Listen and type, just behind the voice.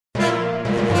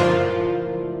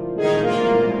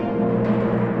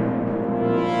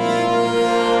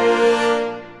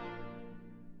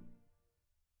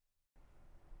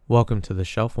Welcome to the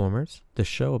Shelf Warmers, the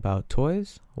show about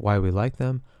toys, why we like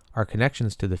them, our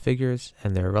connections to the figures,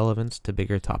 and their relevance to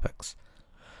bigger topics.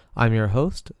 I'm your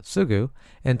host, Sugu,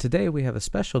 and today we have a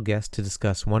special guest to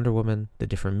discuss Wonder Woman, the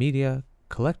different media,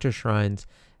 collector shrines,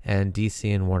 and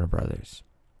DC and Warner Brothers.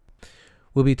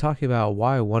 We'll be talking about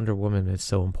why Wonder Woman is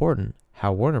so important,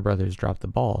 how Warner Brothers dropped the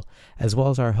ball, as well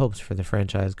as our hopes for the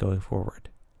franchise going forward.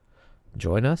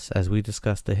 Join us as we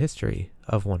discuss the history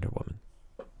of Wonder Woman.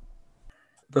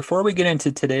 Before we get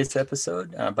into today's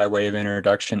episode, by way of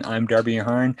introduction, I'm Darby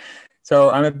Harn. So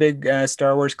I'm a big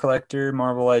Star Wars collector,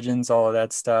 Marvel Legends, all of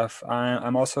that stuff.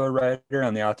 I'm also a writer.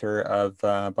 I'm the author of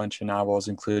a bunch of novels,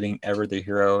 including Ever the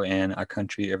Hero and A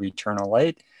Country of Eternal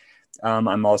Light.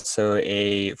 I'm also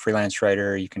a freelance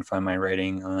writer. You can find my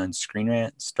writing on Screen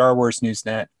Rant, Star Wars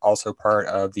Newsnet, also part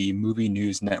of the Movie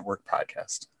News Network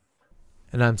podcast.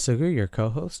 And I'm Sugu, your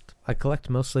co-host. I collect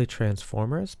mostly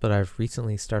Transformers, but I've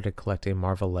recently started collecting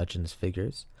Marvel Legends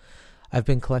figures. I've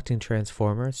been collecting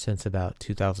Transformers since about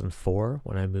 2004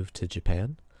 when I moved to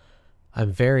Japan.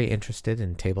 I'm very interested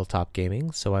in tabletop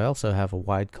gaming, so I also have a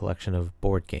wide collection of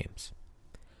board games.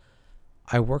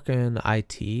 I work in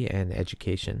IT and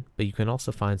education, but you can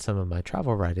also find some of my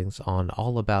travel writings on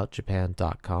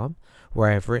allaboutjapan.com, where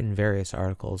I've written various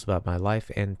articles about my life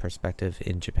and perspective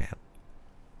in Japan.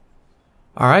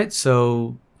 All right,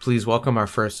 so please welcome our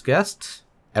first guest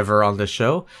ever on the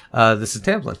show. This is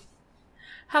Tamlin.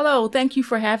 Hello, thank you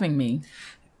for having me.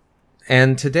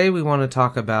 And today we want to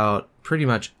talk about pretty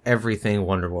much everything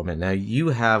Wonder Woman. Now,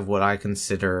 you have what I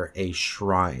consider a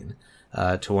shrine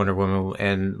to Wonder Woman,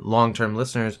 and long-term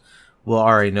listeners will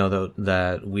already know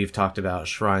that we've talked about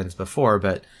shrines before,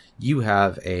 but you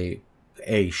have a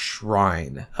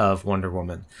shrine of Wonder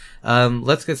Woman.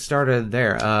 Let's get started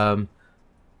there.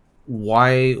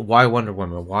 Why Wonder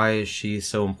Woman? Why is she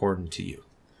so important to you?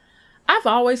 I've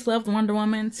always loved Wonder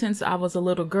Woman since I was a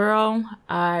little girl.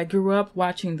 I grew up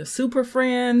watching the Super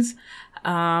Friends,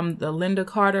 the Linda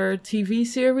Carter TV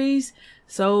series.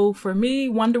 So for me,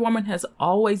 Wonder Woman has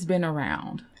always been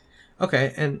around.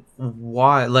 Okay, and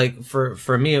why? Like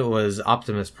for me, it was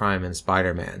Optimus Prime and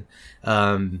Spider-Man.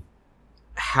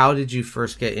 How did you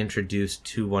first get introduced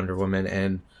to Wonder Woman,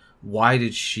 and why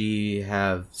did she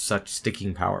have such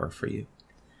sticking power for you?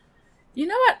 You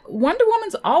know what? Wonder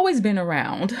Woman's always been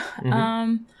around.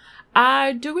 Mm-hmm.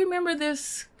 I do remember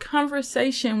this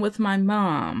conversation with my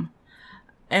mom,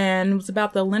 and it was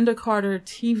about the Linda Carter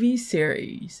TV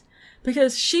series.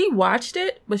 Because she watched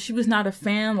it, but she was not a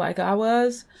fan like I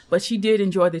was. But she did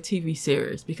enjoy the TV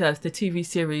series because the TV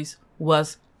series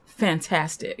was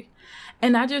fantastic.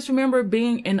 And I just remember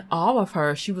being in awe of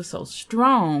her. She was so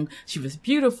strong. She was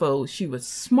beautiful. She was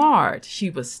smart. She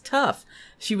was tough.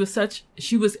 She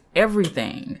was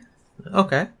everything.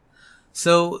 Okay.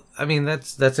 So, I mean,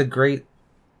 that's a great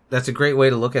way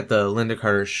to look at the Linda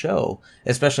Carter show,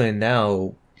 especially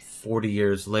now, 40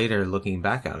 years later, looking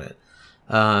back on it.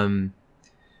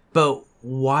 But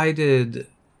why did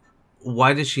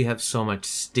she have so much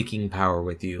sticking power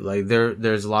with you? Like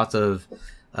there's lots of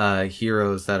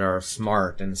heroes that are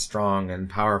smart and strong and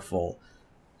powerful.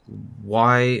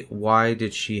 Why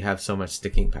did she have so much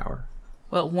sticking power?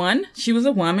 Well, one, she was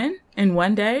a woman, and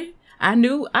one day I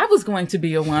knew I was going to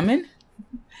be a woman.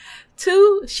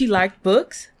 Two, she liked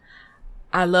books.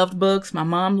 I loved books. My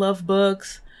mom loved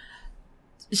books.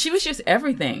 She was just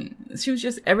everything. She was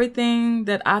just everything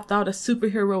that I thought a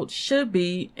superhero should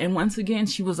be. And once again,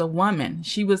 she was a woman.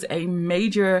 She was a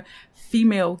major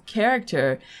female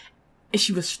character.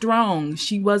 She was strong.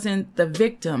 She wasn't the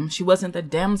victim. She wasn't the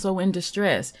damsel in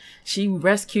distress. She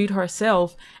rescued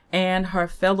herself and her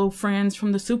fellow friends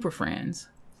from the Super Friends.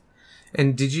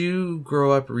 And did you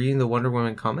grow up reading the Wonder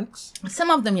Woman comics? Some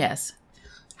of them, yes.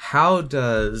 How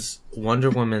does Wonder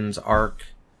Woman's arc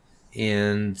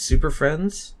in Super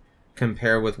Friends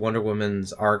compare with Wonder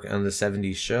Woman's arc on the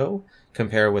 70s show,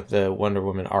 compare with the Wonder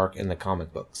Woman arc in the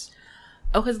comic books?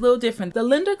 Oh, it's a little different. The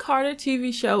Linda Carter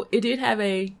TV show, it did have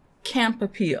a camp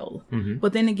appeal. Mm-hmm.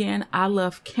 But then again, I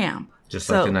love camp. Just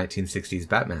like the 1960s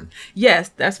Batman. Yes,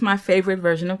 that's my favorite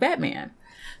version of Batman.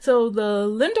 So the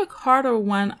Linda Carter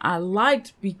one I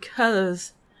liked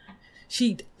because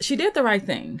she did the right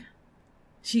thing.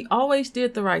 She always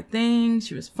did the right thing.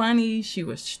 She was funny. She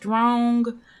was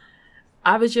strong.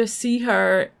 I would just see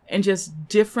her in just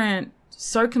different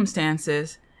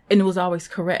circumstances, and it was always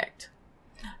correct.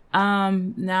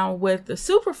 Now with the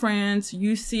Super Friends,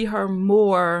 you see her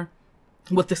more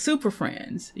with the Super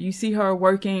Friends. You see her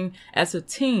working as a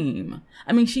team.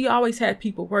 I mean, she always had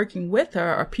people working with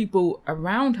her or people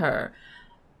around her,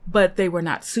 but they were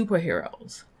not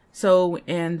superheroes. So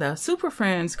in the Super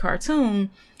Friends cartoon,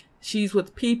 she's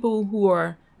with people who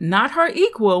are Not her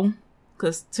equal,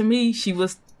 because to me, she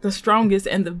was the strongest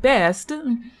and the best,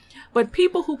 but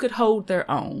people who could hold their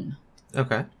own.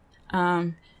 Okay.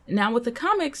 Now with the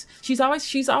comics, she's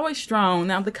always strong.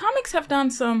 Now the comics have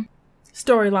done some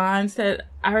storylines that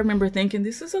I remember thinking,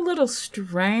 this is a little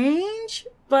strange,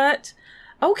 but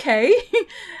okay.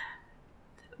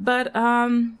 But I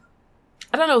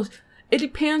don't know. It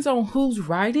depends on who's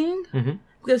writing. Mm-hmm.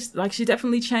 Because like she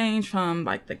definitely changed from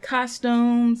like the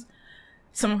costumes.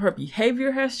 Some of her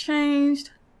behavior has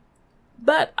changed.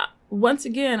 But once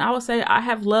again, I would say I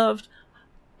have loved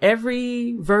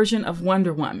every version of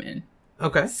Wonder Woman.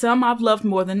 Okay. Some I've loved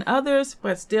more than others,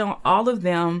 but still all of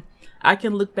them, I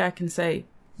can look back and say,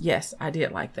 yes, I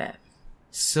did like that.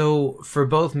 So for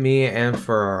both me and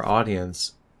for our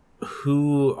audience,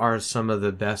 who are some of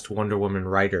the best Wonder Woman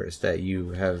writers that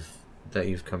you've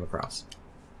come across?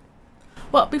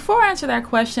 Well, before I answer that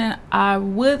question, I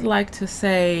would like to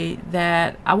say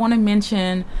that I want to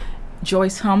mention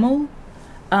Joyce Hummel.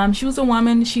 She was a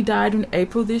woman. She died in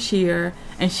April this year,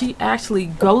 and she actually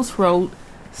ghost wrote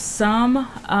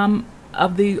some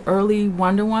of the early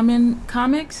Wonder Woman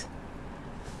comics.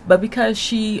 But because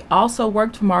she also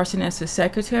worked for Marston as his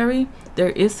secretary,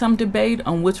 there is some debate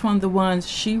on which one of the ones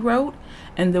she wrote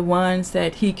and the ones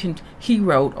that he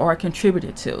wrote or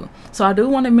contributed to. So I do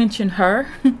want to mention her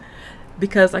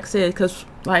because, like I said,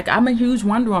 I'm a huge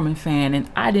Wonder Woman fan, and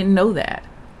I didn't know that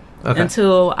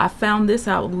until I found this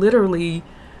out literally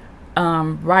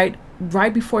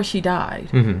right before she died.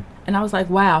 Mm-hmm. And I was like,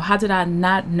 wow, how did I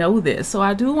not know this? So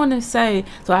I do want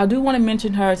to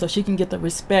mention her so she can get the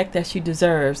respect that she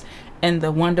deserves in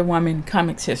the Wonder Woman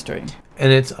comics history.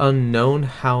 And it's unknown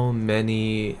how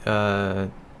many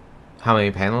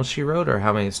panels she wrote or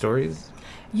how many stories?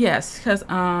 Yes, because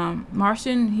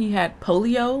Marston, he had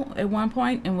polio at one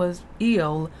point and was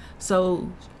ill.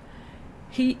 So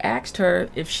he asked her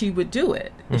if she would do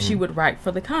it, if she would write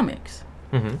for the comics.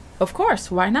 Mm-hmm. Of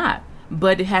course, why not?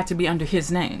 But it had to be under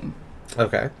his name.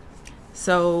 Okay.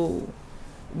 So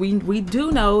we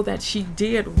do know that she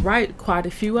did write quite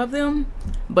a few of them,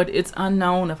 but it's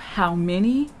unknown of how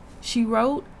many she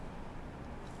wrote,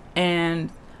 and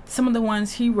some of the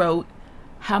ones he wrote,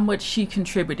 how much she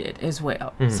contributed as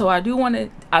well. Mm-hmm. So I do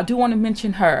want to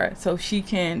mention her so she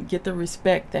can get the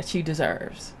respect that she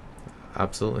deserves.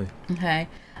 Absolutely. Okay.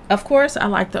 Of course, I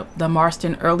like the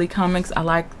Marston early comics. I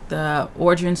like the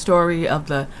origin story of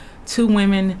the two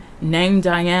women named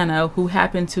Diana who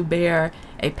happen to bear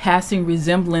a passing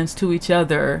resemblance to each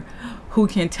other, who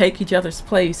can take each other's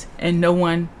place, and no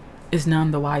one is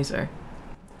none the wiser.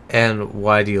 And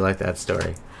why do you like that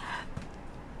story?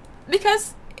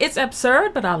 Because it's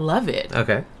absurd, but I love it.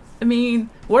 Okay. I mean,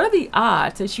 what are the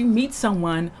odds that you meet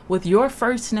someone with your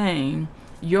first name,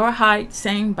 your height,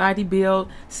 same body build,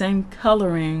 same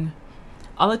coloring,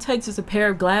 all it takes is a pair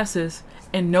of glasses,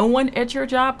 and no one at your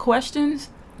job questions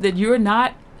that you're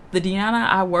not the Diana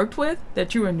I worked with,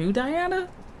 that you're a new Diana?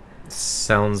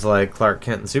 Sounds like Clark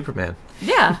Kent and Superman.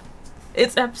 Yeah.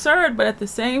 It's absurd, but at the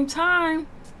same time,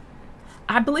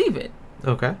 I believe it.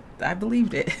 Okay. I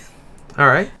believed it. All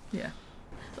right. Yeah.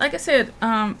 Like I said,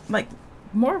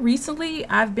 more recently,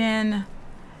 I've been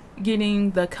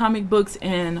getting the comic books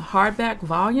in hardback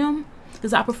volume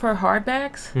because I prefer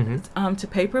hardbacks to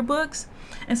paper books.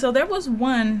 And so there was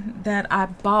one that I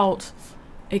bought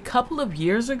a couple of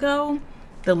years ago,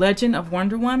 The Legend of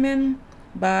Wonder Woman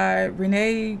by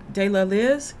Renee De La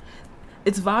Liz.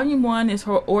 Its volume 1 is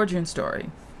her origin story.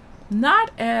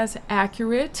 Not as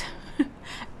accurate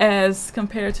as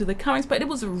compared to the comics, but it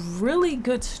was a really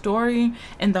good story,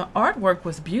 and the artwork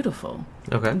was beautiful.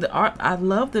 Okay. The art, I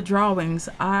love the drawings.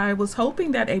 I was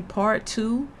hoping that a part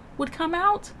 2 would come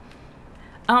out.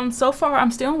 So far,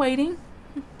 I'm still waiting,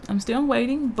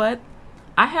 but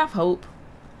I have hope.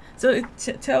 So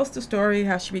it tells the story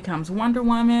how she becomes Wonder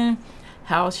Woman,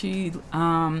 how she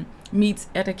meets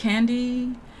Etta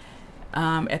Candy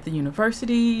at the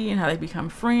university, and how they become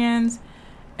friends,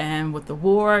 and with the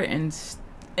war, and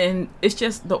it's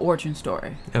just the origin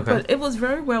story. Okay. But it was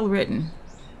very well written.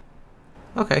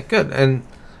 Okay, good. And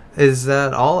is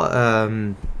that all?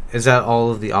 Is that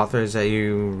all of the authors that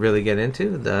you really get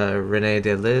into? The Renee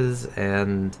De Liz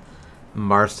and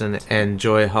Marston and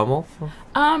Joy Hummel?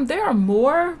 There are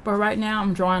more, but right now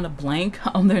I'm drawing a blank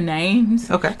on their names.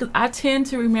 Okay. Because I tend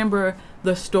to remember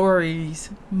the stories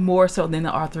more so than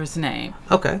the author's name.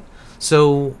 Okay.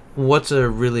 So what's a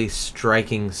really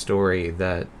striking story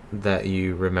that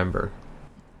you remember?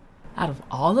 Out of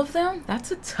all of them,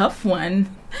 that's a tough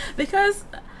one because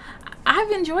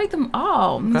I've enjoyed them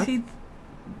all. Let me see.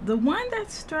 The one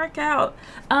that struck out,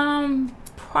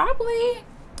 probably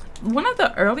one of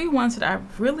the early ones that I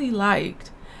really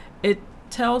liked, it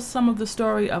tells some of the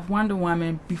story of Wonder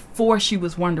Woman before she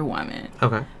was Wonder Woman.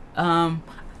 Okay.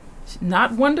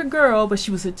 Not Wonder Girl, but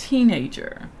she was a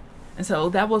teenager. And so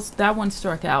that one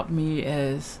struck out me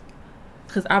as,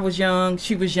 because I was young,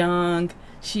 she was young,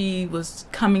 she was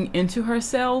coming into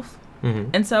herself.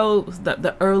 Mm-hmm. And so it was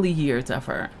the early years of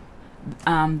her.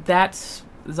 That's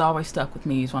always stuck with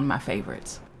me. It's one of my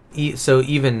favorites. So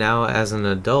even now as an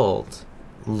adult,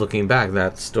 looking back,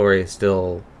 that story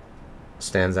still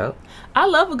stands out? I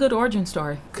love a good origin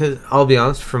story. Because I'll be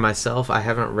honest, for myself, I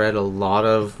haven't read a lot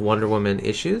of Wonder Woman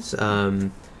issues.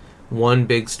 One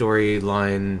big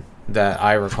storyline that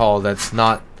I recall that's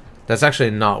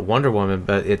actually not Wonder Woman,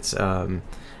 but it's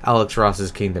Alex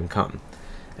Ross's Kingdom Come.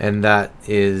 And that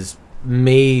is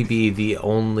maybe the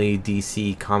only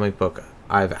DC comic book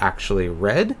I've actually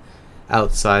read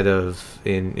outside of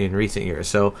in recent years.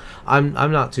 So I'm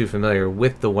not too familiar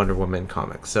with the Wonder Woman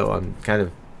comics. So I'm kind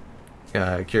of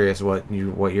curious what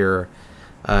your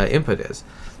input is.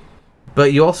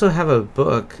 But you also have a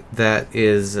book that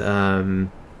is a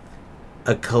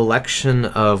collection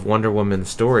of Wonder Woman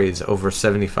stories over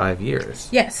 75 years.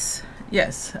 Yes.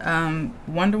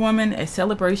 Wonder Woman, a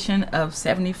celebration of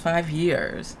 75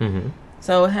 years. Mm-hmm.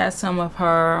 So it has some of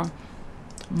her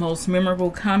most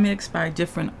memorable comics by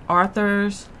different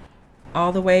authors,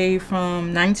 all the way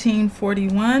from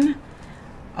 1941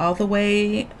 all the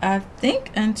way, I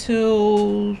think,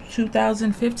 until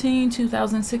 2015,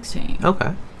 2016.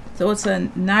 Okay. So it's a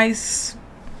nice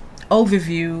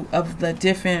overview of the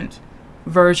different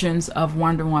versions of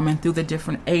Wonder Woman through the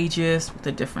different ages,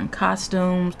 the different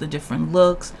costumes, the different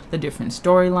looks, the different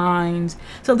storylines.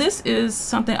 So this is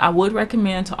something I would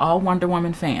recommend to all Wonder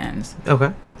Woman fans.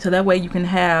 Okay. So that way you can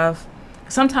have,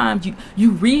 sometimes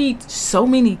you read so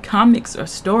many comics or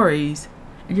stories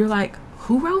and you're like,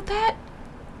 who wrote that?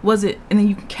 Was it? And then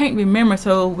you can't remember.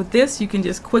 So with this, you can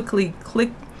just quickly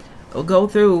click or go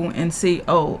through and see,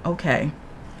 oh, okay,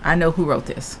 I know who wrote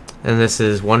this. And this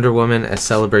is Wonder Woman, a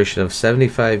celebration of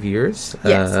 75 years.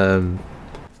 Yes.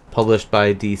 Published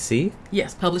by DC.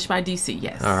 Yes, published by DC,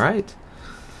 yes. All right.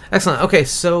 Excellent. Okay,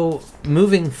 so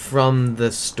moving from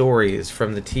the stories,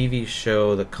 from the TV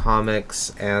show, the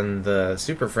comics, and the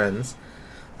Super Friends,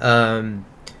 from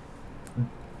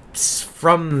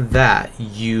that,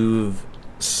 you've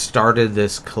started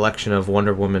this collection of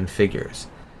Wonder Woman figures.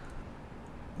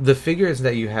 The figures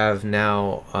that you have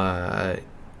now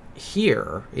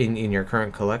here in your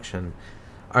current collection,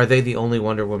 are they the only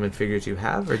Wonder Woman figures you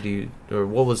have, or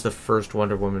what was the first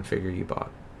Wonder Woman figure you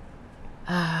bought?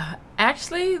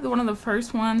 Actually, one of the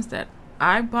first ones that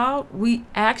I bought, we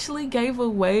actually gave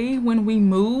away when we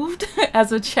moved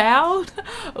as a child.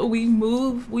 We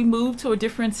moved to a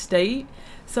different state,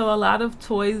 so a lot of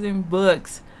toys and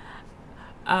books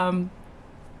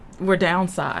were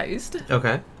downsized.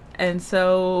 Okay. And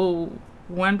so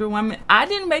Wonder Woman, I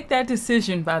didn't make that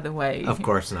decision, by the way. Of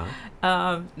course not.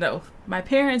 No, my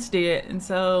parents did. And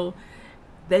so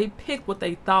they picked what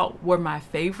they thought were my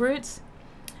favorites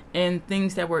and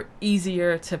things that were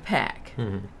easier to pack.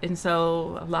 Mm-hmm. And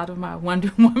so a lot of my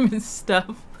Wonder Woman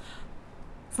stuff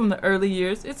from the early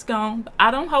years, it's gone.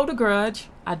 I don't hold a grudge.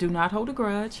 I do not hold a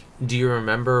grudge. Do you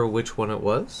remember which one it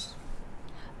was?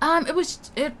 It was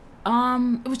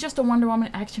just a Wonder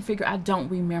Woman action figure. I don't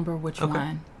remember which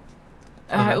one.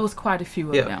 Okay. It was quite a few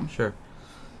of them. Sure.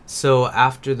 So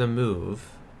after the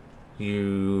move,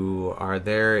 you are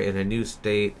there in a new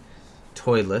state,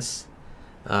 toyless.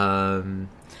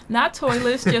 Not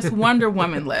toyless, just Wonder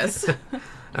Woman-less.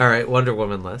 All right, Wonder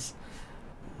Woman-less.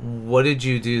 What did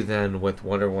you do then with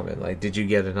Wonder Woman? Like, did you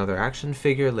get another action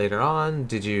figure later on?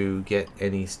 Did you get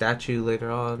any statue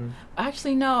later on?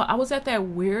 Actually, no. I was at that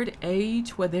weird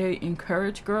age where they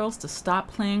encourage girls to stop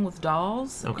playing with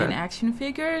dolls and action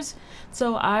figures.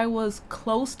 So I was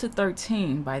close to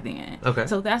 13 by then. Okay.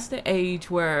 So that's the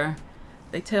age where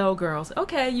they tell girls,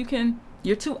 okay,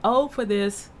 you're too old for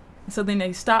this. So then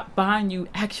they stop buying you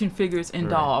action figures and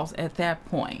dolls at that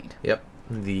point. Yep.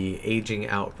 The aging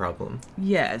out problem.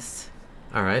 Yes.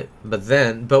 All right. But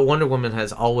Wonder Woman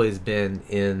has always been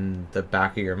in the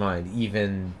back of your mind,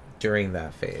 even during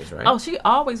that phase, right? Oh, she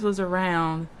always was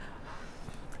around.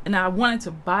 And I wanted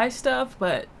to buy stuff,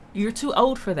 but you're too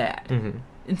old for that. Mm-hmm.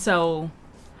 And so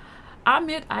I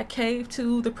admit I caved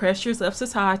to the pressures of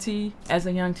society as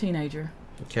a young teenager.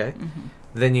 Okay. Mm-hmm.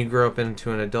 Then you grew up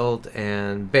into an adult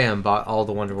and bam, bought all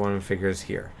the Wonder Woman figures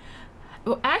here.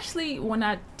 Well, actually, when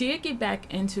I did get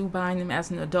back into buying them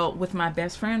as an adult with my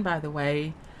best friend, by the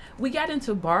way, we got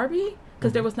into Barbie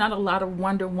because there was not a lot of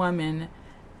Wonder Woman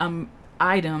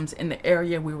items in the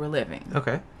area we were living.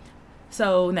 Okay.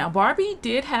 So now Barbie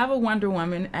did have a Wonder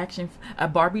Woman a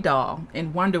Barbie doll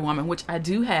in Wonder Woman, which I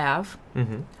do have.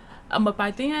 Mm-hmm. But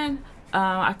by then,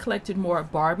 I collected more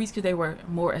Barbies because they were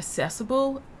more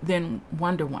accessible than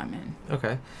Wonder Woman.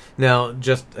 Okay. Now,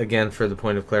 just again for the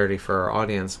point of clarity for our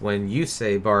audience, when you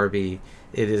say Barbie,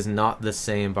 it is not the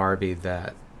same Barbie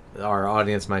that our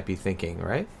audience might be thinking,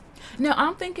 right? No,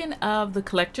 I'm thinking of the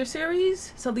collector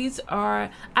series. So these are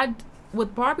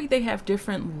with Barbie, they have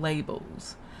different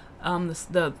labels.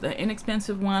 The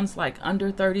inexpensive ones, like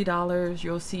under $30,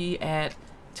 you'll see at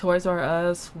Toys R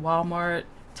Us, Walmart,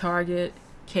 Target,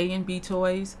 K&B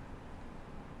Toys.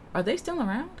 Are they still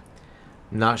around?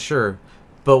 Not sure,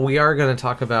 but we are going to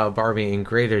talk about Barbie in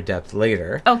greater depth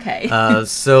later. Okay.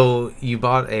 So you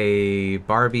bought a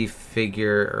Barbie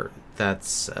figure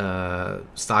that's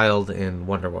styled in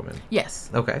Wonder Woman. Yes.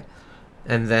 Okay.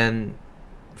 And then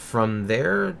from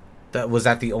there, was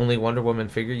that the only Wonder Woman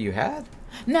figure you had?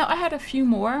 No, I had a few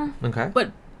more. Okay.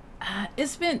 But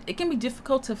it can be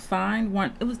difficult to find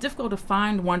one. It was difficult to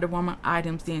find Wonder Woman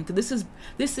items then, because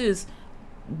this is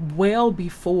well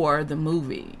before the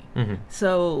movie. Mm-hmm.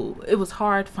 So it was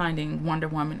hard finding Wonder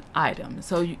Woman items.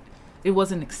 So it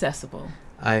wasn't accessible.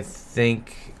 I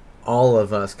think all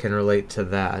of us can relate to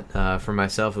that. For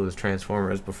myself, it was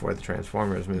Transformers before the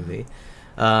Transformers movie.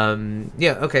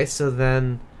 Yeah. Okay. So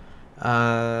then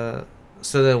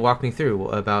walk me through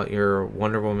about your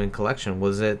Wonder Woman collection.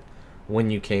 Was it when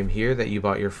you came here that you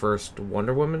bought your first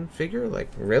Wonder Woman figure? Like,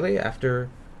 really? After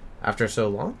so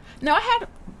long? No, I had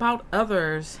bought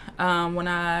others when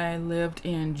I lived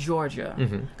in Georgia.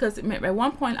 Because at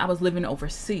one point I was living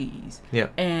overseas. Yeah.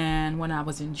 And when I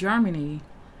was in Germany,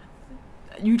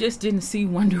 you just didn't see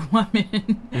Wonder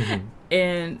Woman. Mm-hmm.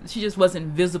 And she just wasn't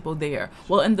visible there.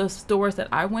 Well, in the stores that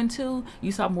I went to,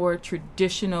 you saw more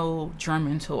traditional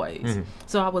German toys. Mm-hmm.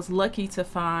 So I was lucky to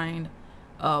find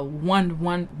one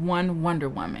Wonder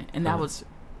Woman, and that was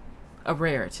a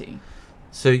rarity.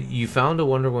 So you found a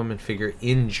Wonder Woman figure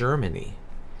in Germany.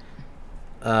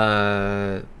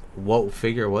 What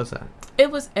figure was that?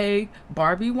 It was a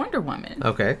Barbie Wonder Woman.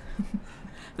 Okay.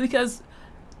 Because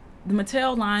the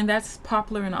Mattel line, that's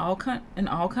popular in all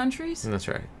countries. That's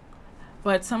right.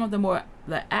 But some of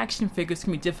the action figures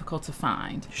can be difficult to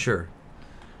find. Sure.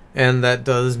 And that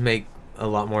does make a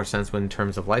lot more sense in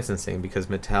terms of licensing, because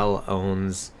Mattel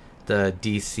owns the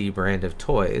DC brand of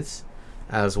toys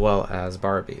as well as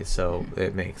Barbie. So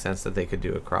it makes sense that they could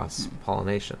do a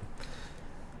cross-pollination.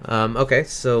 Okay,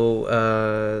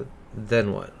 so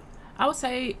then what? I would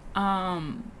say,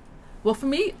 well, for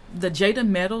me, the Jada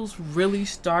Metals really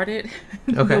started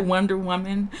the Wonder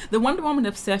Woman. The Wonder Woman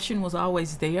obsession was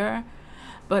always there.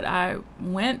 But I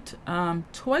went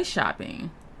toy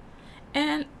shopping,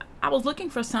 and I was looking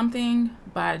for something,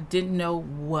 but I didn't know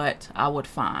what I would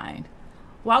find.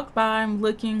 Walked by, I'm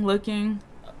looking.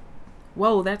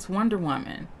 Whoa, that's Wonder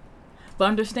Woman. But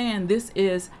understand, this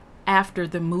is after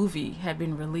the movie had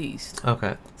been released.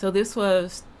 Okay. So this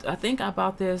was, I think I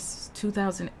bought this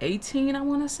 2018, I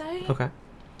want to say. Okay.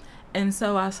 And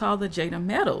so I saw the Jada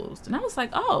Metals, and I was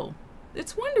like, oh,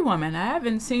 it's Wonder Woman. I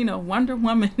haven't seen a Wonder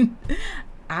Woman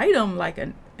item like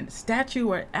a statue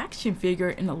or action figure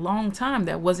in a long time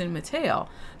that wasn't Mattel.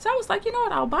 So I was like, you know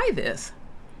what, I'll buy this.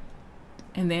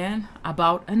 And then I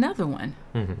bought another one.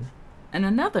 Mm-hmm. And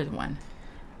another one.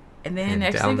 And then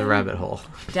next down the rabbit hole.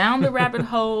 Down the rabbit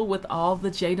hole with all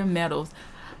the Jada Metals.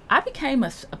 I became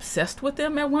obsessed with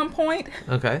them at one point.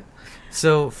 Okay.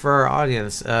 So for our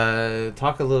audience,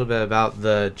 talk a little bit about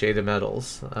the Jada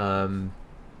Metals.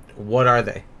 What are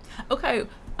they? Okay.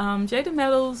 Jada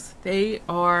Metals, they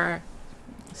are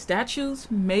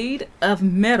statues made of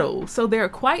metal. So they're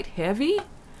quite heavy.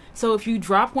 So if you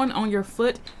drop one on your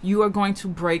foot, you are going to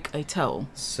break a toe.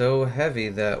 So heavy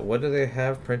that, what do they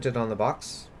have printed on the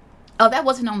box? Oh, that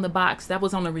wasn't on the box. That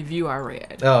was on a review I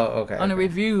read. Oh, okay. On a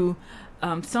review,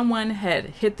 someone had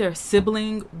hit their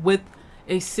sibling with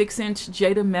a 6-inch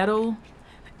Jada Metal,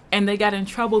 and they got in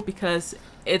trouble because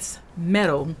it's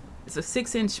metal. It's a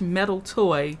 6-inch metal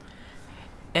toy,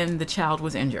 and the child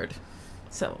was injured.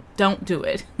 So don't do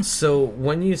it. So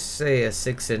when you say a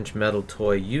 6-inch metal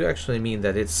toy, you actually mean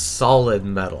that it's solid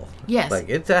metal. Yes. Like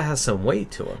that has some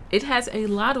weight to it. It has a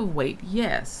lot of weight,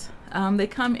 yes. They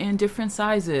come in different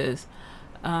sizes.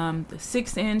 The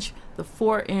 6-inch, the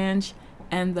 4-inch,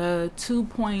 and the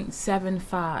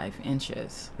 2.75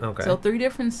 inches. Okay. So 3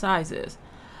 different sizes.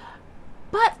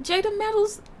 But Jada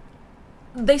Metals,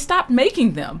 they stopped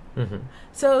making them. Mm-hmm.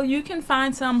 So you can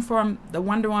find some from the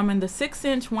Wonder Woman. The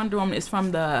 6-inch Wonder Woman is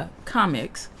from the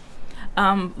comics.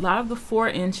 A lot of the 4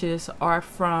 inches are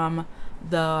from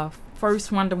the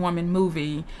first Wonder Woman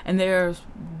movie, and there's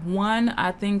one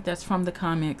I think that's from the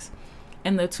comics,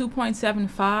 and the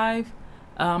 2.75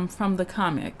 from the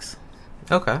comics.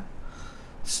 Okay.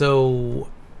 So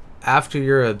after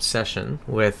your obsession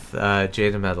with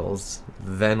Jada Metals,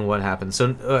 then what happened?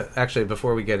 So actually,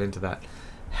 before we get into that,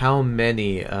 how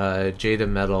many Jada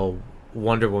Metal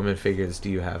Wonder Woman figures do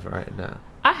you have right now?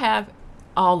 I have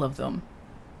all of them.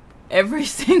 Every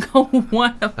single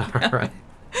one of them. All right.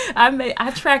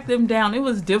 I tracked them down. It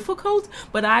was difficult,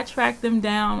 but I tracked them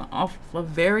down off of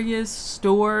various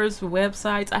stores,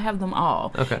 websites. I have them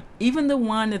all. Okay. Even the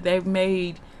one that they've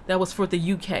made that was for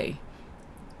the UK.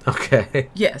 Okay.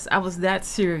 Yes, I was that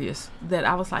serious that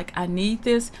I was like, I need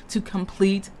this to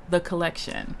complete the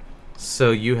collection.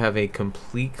 So you have a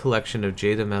complete collection of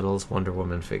Jada Metals Wonder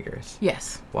Woman figures.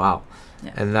 Yes. Wow.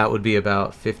 Yes. And that would be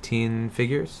about 15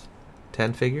 figures?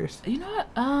 10 figures? You know what?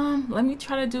 Let me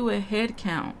try to do a head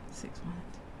count. 6 1.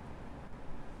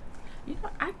 You know,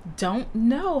 I don't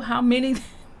know how many.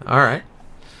 All right.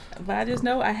 But I just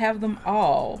know I have them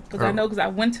all because I know because I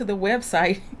went to the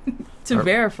website to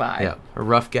verify. Yeah. A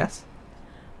rough guess?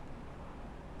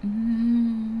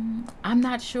 I'm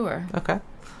not sure. Okay.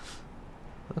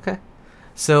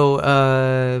 So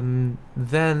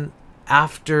then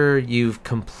after you've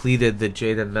completed the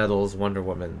Jada Metals Wonder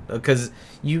Woman, because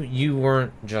you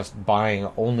weren't just buying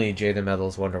only Jada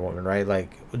Metals Wonder Woman, right?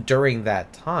 Like during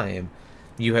that time,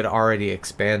 you had already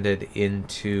expanded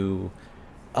into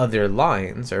other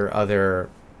lines or other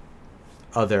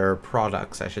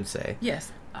products, I should say.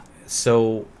 Yes.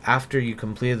 So after you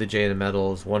completed the Jada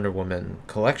Metals Wonder Woman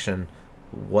collection,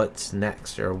 what's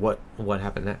next, or what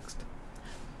happened next?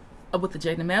 With the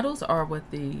Jada Metals or with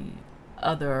the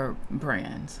other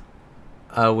brands?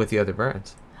 With the other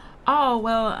brands. Oh,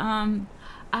 well,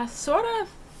 I sort of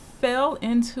fell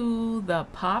into the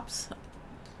Pops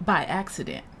by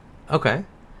accident. Okay.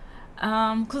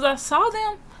 Because I saw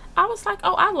them, I was like,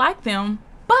 oh, I like them,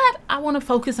 but I want to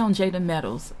focus on Jada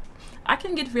Metals. I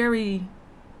can get very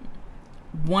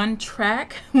one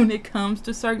track when it comes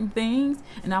to certain things,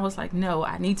 and I was like, no,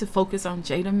 I need to focus on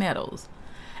Jada Metals.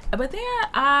 But then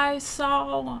I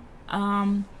saw,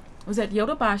 was at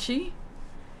Yodobashi,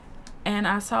 and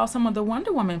I saw some of the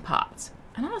Wonder Woman pops,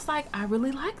 and I was like, I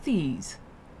really like these,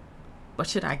 but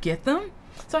should I get them?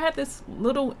 So I had this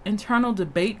little internal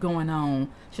debate going on.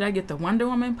 Should I get the Wonder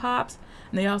Woman pops?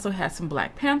 And they also had some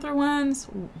Black Panther ones.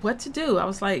 What to do? I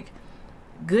was like,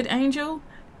 Good Angel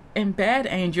and Bad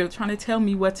Angel trying to tell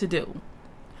me what to do.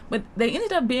 But they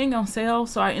ended up being on sale,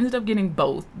 so I ended up getting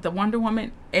both, the Wonder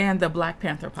Woman and the Black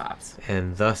Panther pops.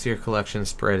 And thus your collection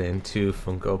spread into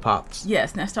Funko Pops.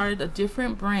 Yes, and I started a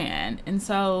different brand. And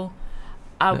so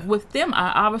with them,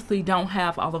 I obviously don't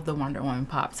have all of the Wonder Woman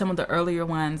pops. Some of the earlier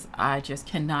ones I just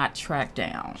cannot track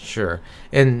down. Sure.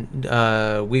 And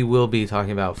we will be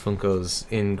talking about Funkos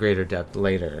in greater depth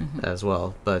later as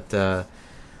well. But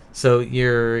so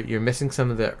you're missing some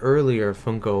of the earlier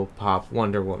Funko Pop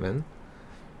Wonder Woman.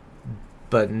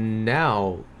 But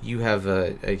now you have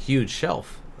a huge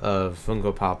shelf of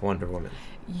Funko Pop Wonder Woman.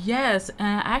 Yes,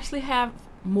 and I actually have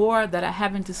more that I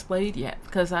haven't displayed yet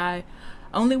because I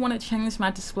only want to change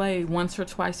my display once or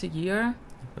twice a year.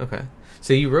 Okay.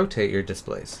 So you rotate your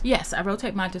displays? Yes, I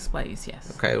rotate my displays,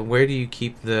 yes. Okay. Where do you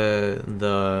keep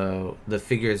the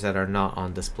figures that are not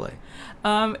on display?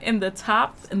 In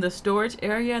the storage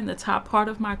area, in the top part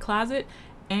of my closet,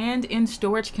 and in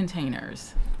storage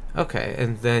containers. Okay,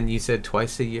 and then you said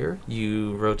twice a year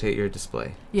you rotate your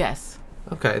display. Yes.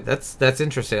 Okay, that's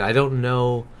interesting. I don't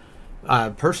know,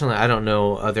 personally, I don't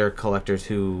know other collectors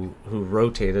who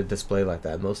rotate a display like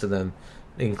that. Most of them,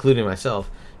 including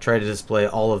myself, try to display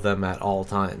all of them at all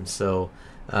times. So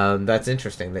that's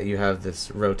interesting that you have this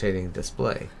rotating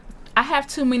display. I have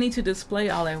too many to display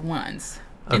all at once.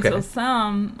 Okay. And so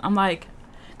some, I'm like,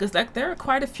 because like there are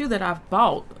quite a few that I've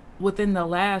bought within the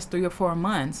last 3 or 4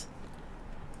 months.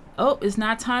 Oh, it's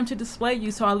not time to display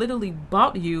you. So I literally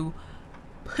bought you,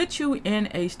 put you in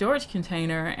a storage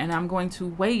container, and I'm going to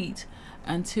wait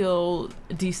until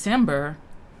December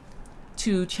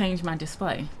to change my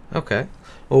display. Okay.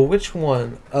 Well, which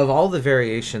one, of all the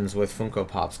variations with Funko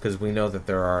Pops, because we know that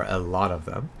there are a lot of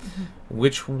them,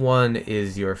 which one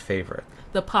is your favorite?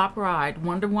 The Pop Ride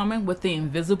Wonder Woman with the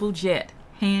invisible jet,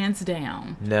 hands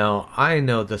down. Now, I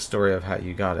know the story of how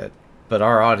you got it, but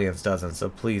our audience doesn't, so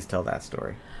please tell that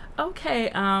story. Okay,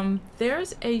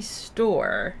 there's a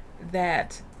store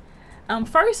that,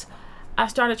 first I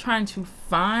started trying to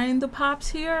find the pops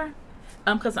here,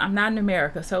 because I'm not in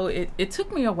America, so it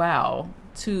took me a while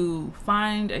to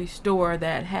find a store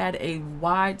that had a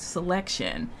wide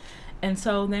selection. And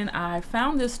so then I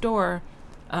found this store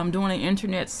doing an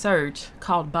internet search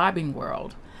called Bobbing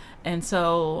World. And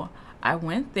so I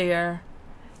went there.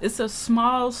 It's a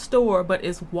small store, but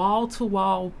it's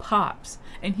wall-to-wall pops.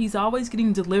 And he's always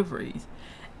getting deliveries.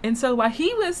 And so while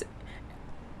he was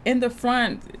in the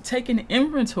front taking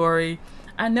inventory,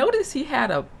 I noticed he had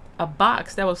a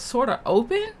box that was sort of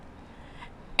open.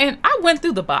 And I went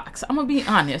through the box. I'm going to be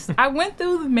honest. I went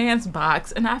through the man's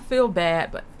box, and I feel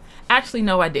bad. But actually,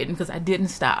 no, I didn't, because I didn't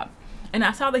stop. And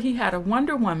I saw that he had a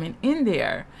Wonder Woman in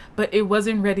there, but it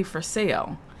wasn't ready for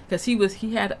sale. Because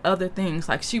he had other things,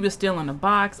 like she was still in the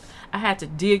box. I had to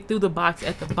dig through the box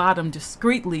at the bottom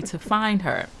discreetly to find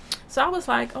her. So I was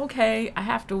like, okay, I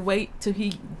have to wait till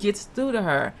he gets through to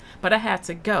her, but I had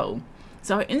to go.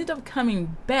 So I ended up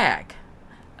coming back,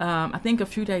 I think a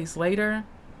few days later,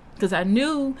 because I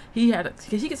knew because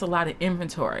he gets a lot of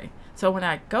inventory. So when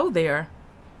I go there,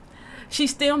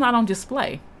 she's still not on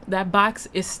display. That box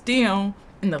is still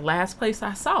in the last place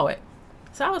I saw it.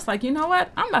 So I was like, you know what?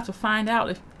 I'm about to find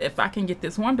out if I can get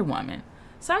this Wonder Woman.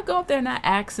 So I go up there and I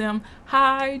ask him,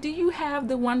 hi, do you have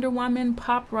the Wonder Woman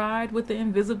pop ride with the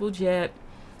invisible jet?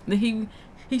 Then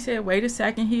he said, wait a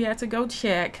second, he had to go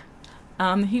check.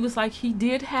 He was like, he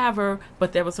did have her,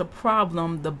 but there was a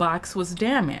problem. The box was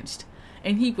damaged.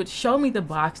 And he would show me the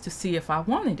box to see if I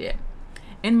wanted it.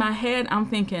 In my head, I'm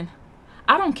thinking,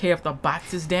 I don't care if the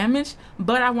box is damaged,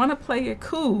 but I want to play it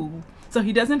cool so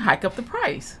he doesn't hike up the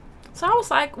price. So I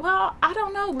was like, well, I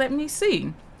don't know. Let me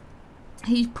see.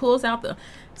 He pulls out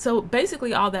so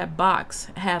basically all that box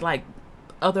had like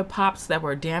other pops that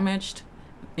were damaged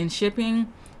in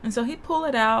shipping. And so he pulled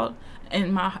it out,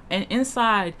 and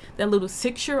inside, that little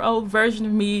 6-year-old version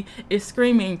of me is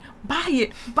screaming, buy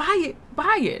it, buy it,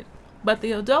 buy it. But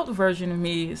the adult version of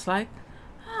me is like,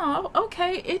 oh,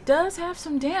 okay, it does have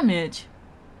some damage.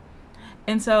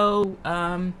 And so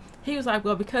he was like,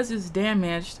 well, because it's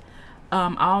damaged,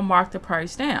 I'll mark the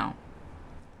price down.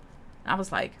 I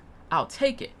was like, I'll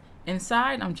take it.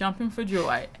 Inside, I'm jumping for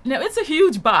joy. Now, it's a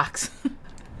huge box.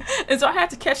 And so I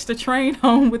had to catch the train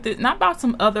home with it. And I bought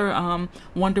some other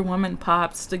Wonder Woman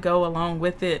pops to go along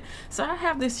with it. So I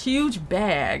have this huge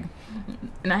bag.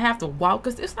 And I have to walk,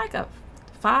 because it's like a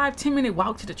 5-10 minute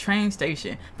walk to the train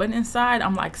station. But inside,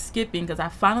 I'm like skipping, because I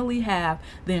finally have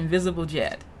the invisible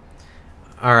jet.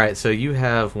 All right, so you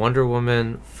have Wonder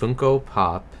Woman Funko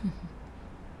Pop.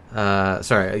 You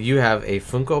have a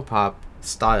Funko Pop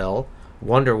style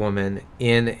Wonder Woman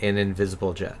in an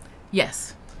invisible jet.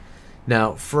 Yes.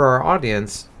 Now, for our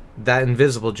audience, that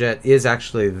invisible jet is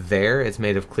actually there. It's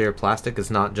made of clear plastic. It's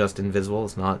not just invisible.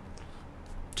 It's not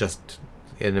just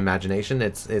in imagination.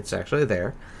 It's actually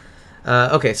there.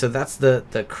 Okay, so that's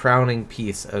the crowning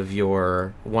piece of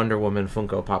your Wonder Woman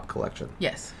Funko Pop collection.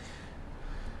 Yes.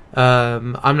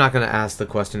 I'm not going to ask the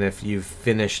question if you've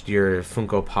finished your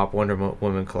Funko Pop Wonder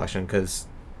Woman collection, because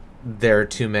there are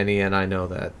too many, and I know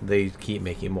that they keep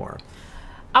making more.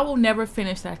 I will never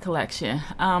finish that collection.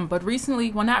 But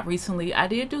recently, well, not recently, I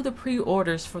did do the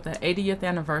pre-orders for the 80th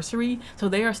anniversary, so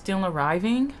they are still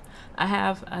arriving. I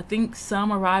have, I think,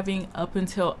 some arriving up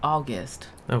until August.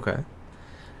 Okay.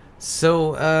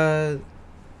 So,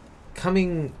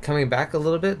 coming back a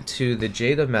little bit to the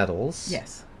Jada medals.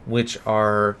 Yes. Which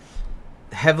are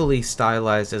heavily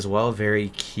stylized as well, very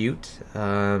cute,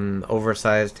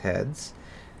 oversized heads,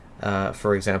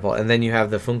 for example. And then you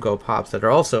have the Funko Pops that are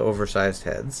also oversized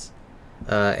heads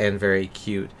and very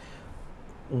cute.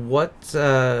 What is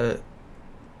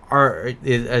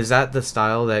that the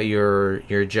style that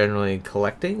you're generally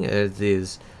collecting? Is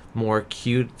these more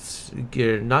cute,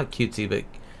 not cutesy, but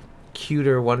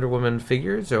cuter Wonder Woman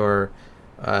figures, or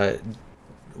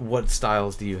what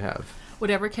styles do you have?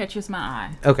 Whatever catches my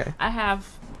eye. Okay. I have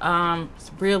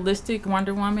realistic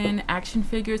Wonder Woman action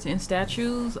figures and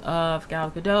statues of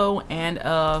Gal Gadot and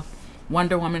of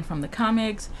Wonder Woman from the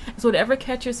comics. So whatever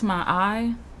catches my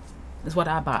eye is what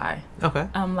I buy. Okay.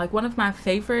 Like one of my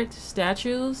favorite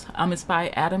statues is by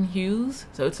Adam Hughes.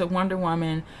 So it's a Wonder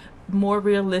Woman, more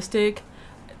realistic.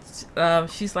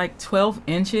 She's like 12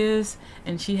 inches,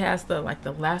 and she has the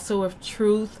lasso of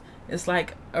truth. It's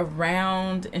like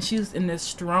around, and she's in this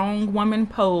strong woman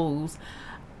pose.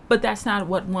 But that's not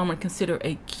what one would consider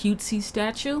a cutesy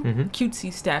statue. Mm-hmm.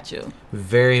 Cutesy statue.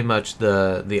 Very much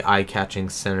the eye-catching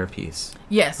centerpiece.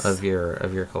 Yes. Of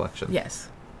your collection. Yes.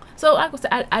 So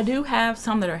I do have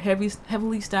some that are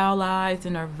heavily stylized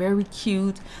and are very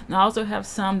cute, and I also have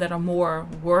some that are more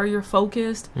warrior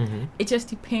focused. Mm-hmm. It just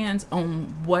depends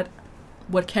on what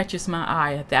catches my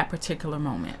eye at that particular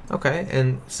moment. Okay,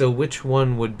 and so which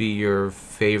one would be your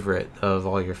favorite of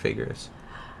all your figures?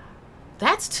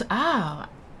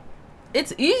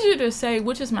 it's easier to say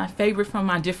which is my favorite from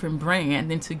my different brand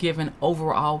than to give an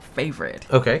overall favorite.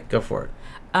 Okay, go for it.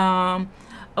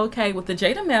 Okay, with the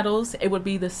Jada Metals, it would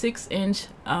be the 6-inch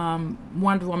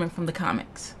Wonder Woman from the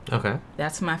comics. Okay.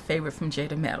 That's my favorite from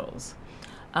Jada Metals.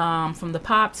 From the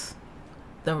Pops,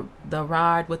 the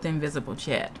Ride with the Invisible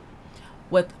Jet.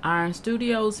 With Iron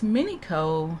Studios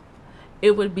Minico,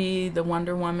 it would be the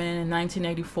Wonder Woman in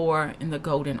 1984 in the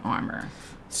golden armor.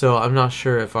 So I'm not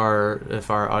sure if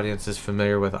our audience is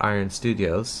familiar with Iron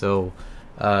Studios. So,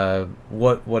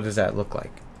 what does that look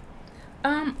like?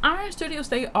 Iron Studios,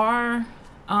 they are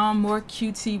more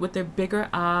cutesy with their bigger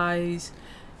eyes.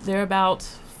 They're about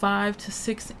 5 to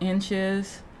 6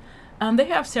 inches. They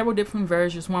have several different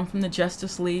versions. One from the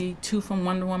Justice League, 2 from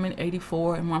Wonder Woman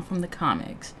 84, and 1 from the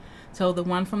comics. So the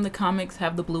one from the comics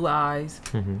have the blue eyes.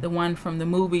 Mm-hmm. The one from the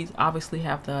movies obviously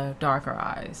have the darker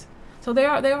eyes. So they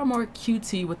are more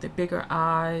cutesy with the bigger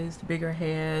eyes, the bigger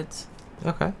heads.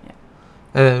 Okay.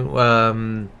 Yeah.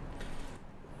 And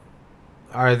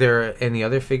are there any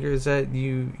other figures that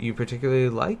you particularly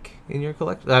like in your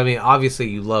collection? I mean, obviously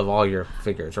you love all your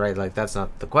figures, right? Like, that's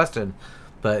not the question.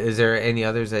 But is there any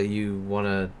others that you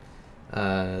want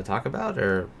to talk about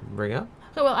or bring up?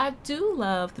 So, well, I do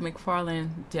love the McFarlane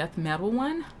Death Metal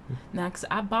one. Now, 'cause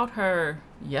I bought her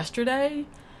yesterday,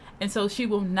 and so she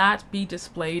will not be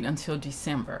displayed until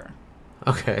December.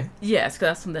 Okay. Yes,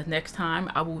 because that's the next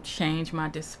time I will change my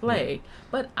display.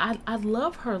 But I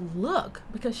love her look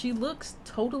because she looks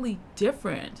totally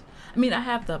different. I mean, I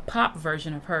have the pop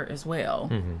version of her as well.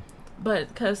 Mm-hmm. But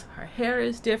because her hair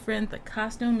is different, the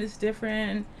costume is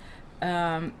different,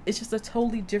 it's just a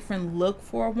totally different look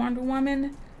for a Wonder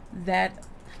Woman that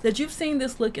you've seen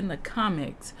this look in the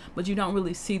comics, but you don't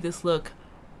really see this look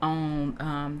on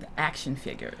the action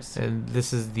figures. And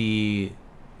this is the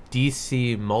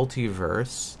DC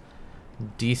Multiverse,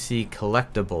 DC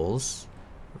Collectibles,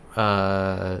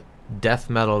 Death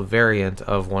Metal variant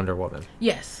of Wonder Woman.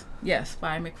 Yes,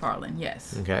 by McFarlane,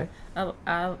 yes. Okay.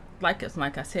 I like it.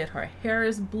 Like I said, her hair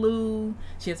is blue.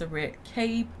 She has a red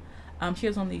cape. She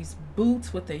has on these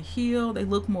boots with a heel. They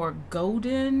look more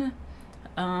golden.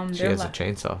 She has a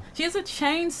chainsaw. She has a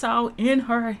chainsaw in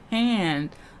her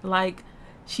hand. Like,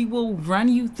 she will run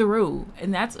you through,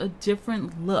 and that's a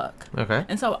different look. Okay.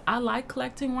 And so I like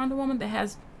collecting Wonder Woman that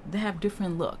have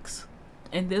different looks.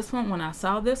 And this one, when I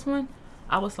saw this one,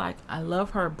 I was like, I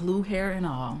love her blue hair and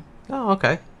all. Oh,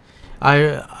 okay.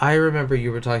 I remember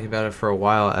you were talking about it for a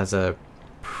while as a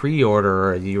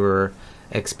pre-order. You were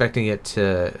expecting it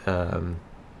to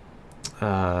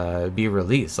be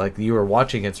released. Like, you were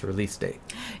watching its release date.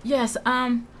 Yes.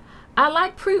 I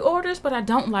like pre-orders, but I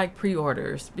don't like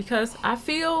pre-orders because I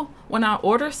feel when I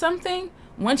order something,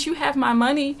 once you have my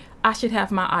money, I should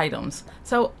have my items.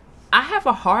 So I have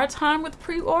a hard time with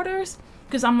pre-orders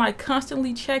because I'm like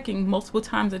constantly checking multiple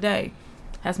times a day.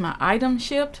 Has my item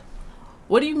shipped?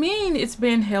 What do you mean it's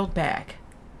been held back?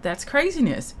 That's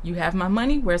craziness. You have my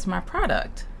money, where's my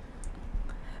product?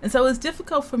 And so it's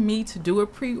difficult for me to do a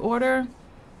pre-order.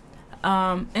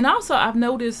 And also I've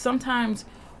noticed sometimes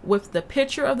with the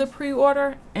picture of the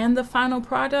pre-order and the final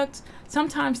product,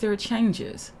 sometimes there are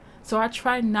changes. So I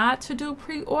try not to do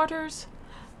pre-orders.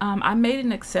 I made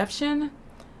an exception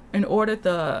and ordered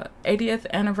the 80th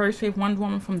anniversary of Wonder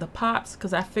Woman from the Pops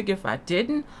because I figured if I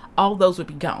didn't, all those would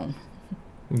be gone.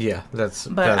 Yeah,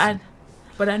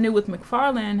 But I knew with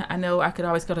McFarlane, I know I could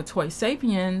always go to Toy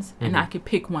Sapiens and I could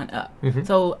pick one up. Mm-hmm.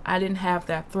 So I didn't have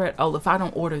that threat, oh, if I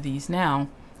don't order these now,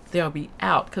 they'll be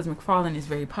out because McFarlane is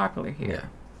very popular here. Yeah.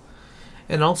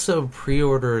 And also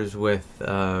pre-orders with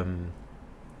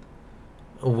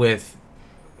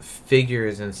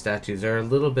figures and statues are a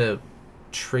little bit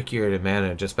trickier to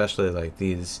manage, especially like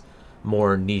these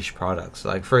more niche products.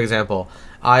 Like, for example,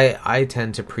 I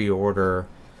tend to pre-order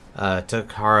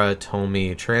Takara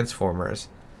Tomy Transformers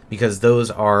because those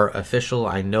are official.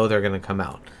 I know they're going to come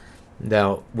out.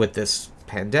 Now, with this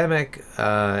pandemic,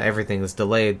 everything is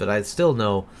delayed, but I still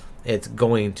know it's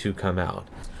going to come out.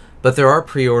 But there are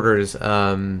pre-orders,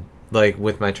 like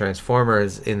with my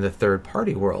Transformers in the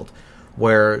third-party world,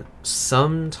 where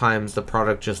sometimes the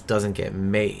product just doesn't get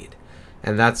made,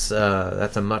 and that's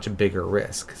a much bigger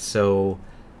risk. So,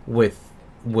 with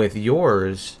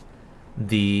yours,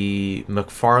 the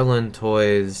McFarlane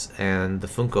toys and the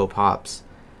Funko Pops,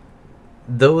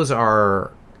 those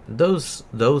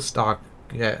stock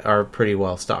are pretty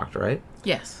well stocked, right?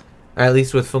 Yes. At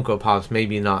least with Funko Pops,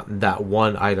 maybe not that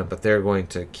one item, but they're going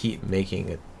to keep making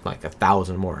it like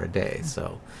 1,000 more a day.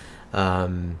 So,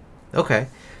 okay.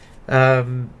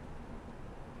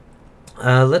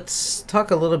 Let's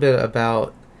talk a little bit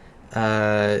about.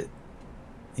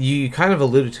 You kind of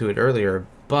alluded to it earlier,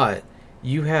 but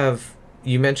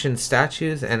you mentioned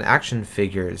statues and action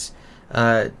figures.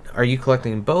 Are you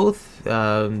collecting both?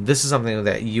 This is something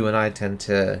that you and I tend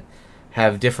to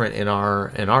have different in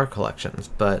our collections,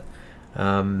 but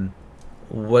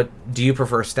what do you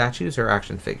prefer, statues or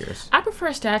action figures? I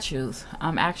prefer statues,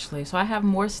 actually. So I have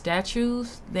more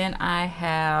statues than I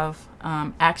have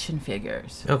action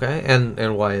figures. Okay,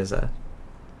 and why is that?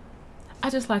 I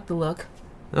just like the look.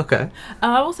 Okay.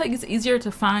 I will say it's easier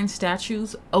to find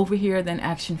statues over here than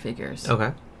action figures.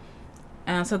 Okay.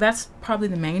 And so that's probably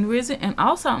the main reason. And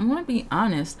also, I'm going to be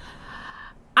honest,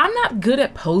 I'm not good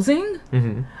at posing.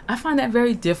 Mm-hmm. I find that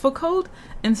very difficult.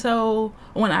 And so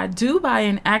when I do buy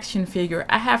an action figure,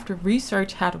 I have to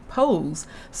research how to pose.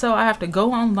 So I have to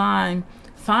go online,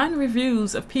 find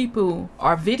reviews of people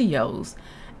or videos,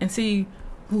 and see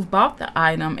who bought the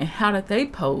item and how did they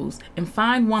pose, and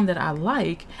find one that I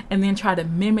like, and then try to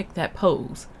mimic that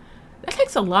pose. That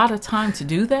takes a lot of time to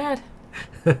do that.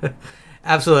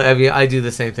 Absolutely. I mean, I do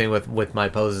the same thing with my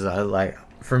poses.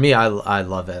 For me, I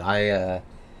love it.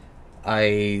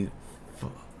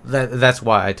 That's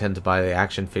why I tend to buy the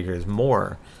action figures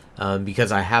more,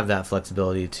 because I have that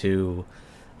flexibility to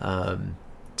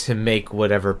make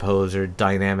whatever pose or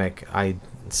dynamic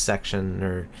section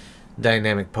or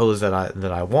dynamic pose that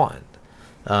I want.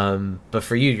 But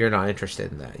for you, you're not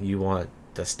interested in that. You want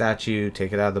the statue,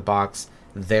 take it out of the box,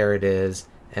 there it is,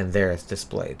 and there it's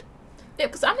displayed. Yeah,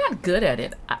 because I'm not good at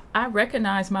it. I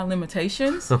recognize my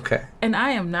limitations. Okay. And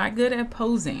I am not good at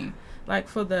posing. Like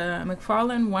for the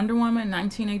McFarlane Wonder Woman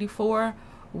 1984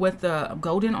 with the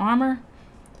golden armor,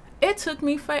 it took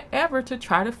me forever to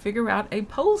try to figure out a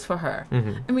pose for her.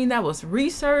 Mm-hmm. I mean, that was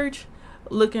research,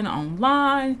 looking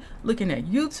online, looking at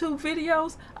YouTube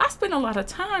videos. I spent a lot of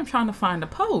time trying to find a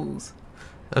pose.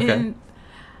 Okay.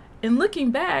 And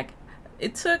looking back,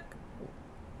 it took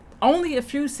only a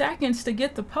few seconds to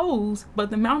get the pose, but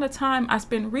the amount of time I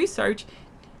spent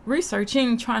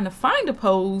researching, trying to find a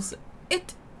pose,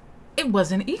 it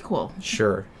wasn't equal.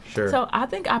 Sure. So I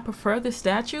think I prefer the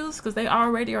statues because they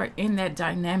already are in that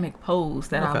dynamic pose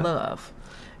that I love.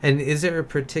 And is there a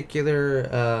particular...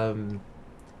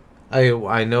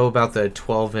 I know about the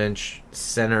 12-inch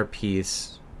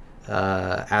centerpiece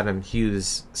Adam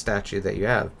Hughes statue that you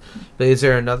have, but is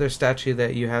there another statue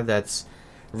that you have that's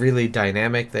really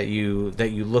dynamic that you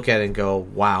look at and go,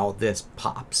 wow, this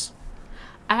pops?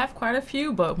 I have quite a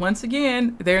few, but once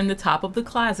again, they're in the top of the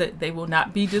closet. They will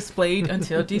not be displayed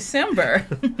until December.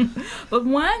 But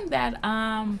one that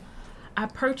I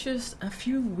purchased I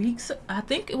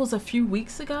think it was a few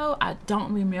weeks ago. I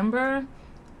don't remember.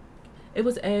 It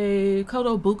was a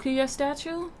Kotobukiya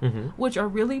statue, mm-hmm. which are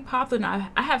really popular.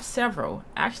 I have several.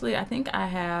 Actually, I think I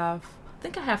have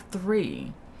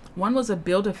 3. One was a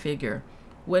Build-A-Figure,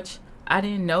 which I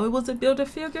didn't know it was a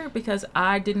Build-A-Figure because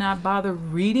I did not bother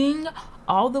reading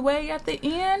all the way at the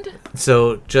end.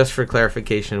 So, just for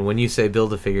clarification, when you say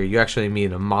Build-A-Figure, you actually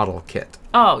mean a model kit.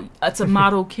 Oh, it's a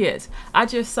model kit. I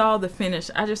just saw the finish.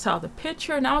 I just saw the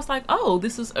picture, and I was like, oh,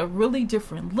 this is a really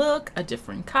different look, a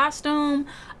different costume.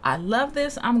 I love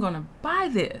this. I'm going to buy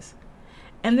this.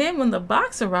 And then when the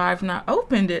box arrived and I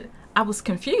opened it, I was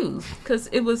confused because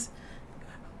it was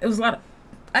a lot of...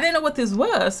 I didn't know what this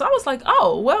was. So I was like,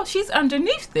 oh, well, she's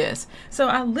underneath this. So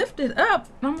I lifted up,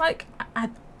 and I'm like,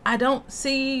 I don't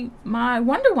see my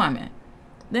Wonder Woman.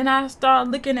 Then I started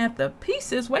looking at the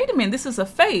pieces. Wait a minute, this is a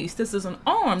face. This is an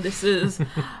arm. This is,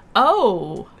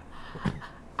 oh.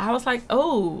 I was like,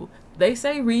 oh, they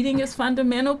say reading is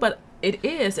fundamental, but it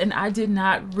is. And I did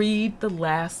not read the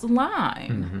last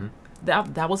line.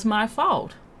 Mm-hmm. That was my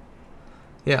fault.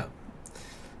 Yeah.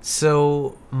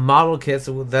 So model kits,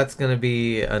 that's going to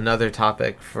be another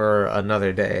topic for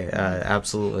another day.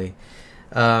 Absolutely.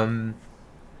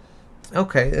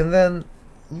 Okay, and then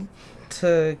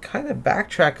to kind of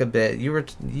backtrack a bit, you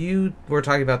were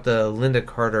talking about the Lynda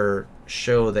Carter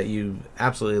show that you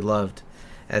absolutely loved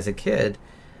as a kid,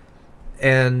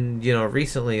 and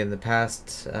recently in the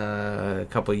past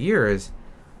couple years,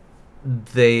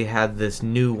 they had this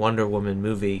new Wonder Woman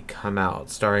movie come out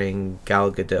starring Gal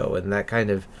Gadot, and that kind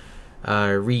of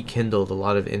rekindled a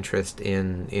lot of interest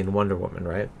in Wonder Woman,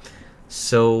 right?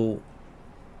 So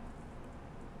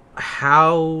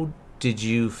how did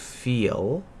you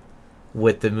feel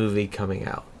with the movie coming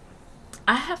out?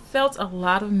 I have felt a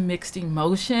lot of mixed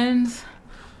emotions.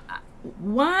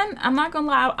 One, I'm not gonna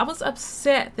lie, I was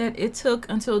upset that it took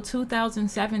until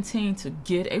 2017 to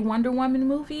get a Wonder Woman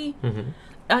movie. Mm-hmm.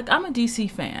 Like, I'm a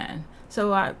DC fan,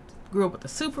 so I grew up with the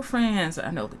Super Friends. I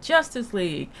know the Justice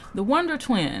League, the Wonder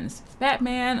Twins,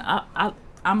 Batman.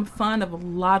 I'm fond of a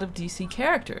lot of DC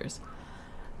characters.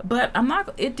 But I'm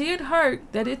not. It did hurt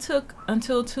that it took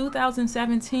until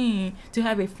 2017 to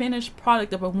have a finished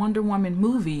product of a Wonder Woman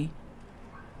movie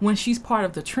when she's part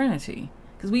of the Trinity.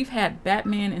 Because we've had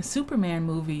Batman and Superman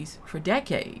movies for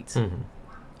decades. Mm-hmm.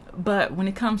 But when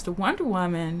it comes to Wonder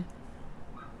Woman,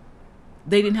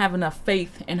 they didn't have enough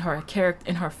faith in her character,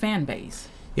 in her fan base.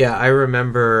 Yeah, I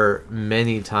remember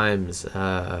many times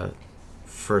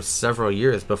for several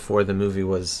years before the movie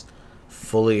was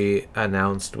fully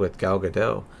announced with Gal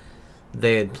Gadot,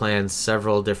 they had planned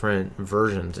several different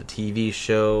versions, a TV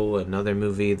show, another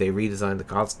movie. They redesigned the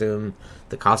costume.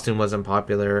 The costume wasn't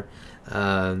popular.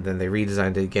 Then they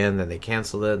redesigned it again. Then they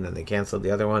canceled it. And then they canceled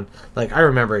the other one. Like, I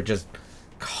remember it just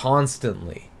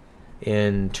constantly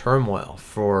in turmoil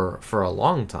for a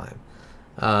long time.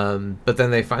 But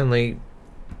then they finally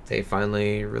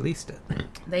released it.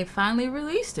 They finally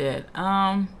released it.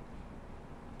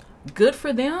 Good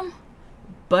for them.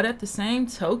 But at the same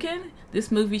token, this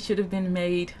movie should have been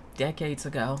made decades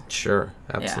ago. Sure,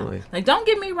 absolutely. Yeah. Like, don't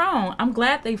get me wrong. I'm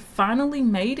glad they finally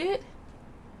made it.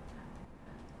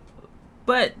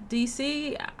 But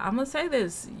DC, I'm going to say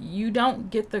this. You don't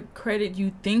get the credit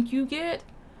you think you get.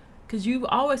 Because you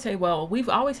always say, well, we've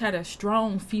always had a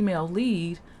strong female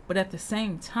lead. But at the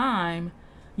same time,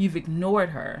 you've ignored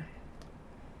her.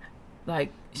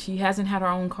 Like, she hasn't had her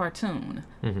own cartoon.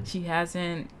 Mm-hmm. She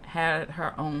hasn't had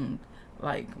her own,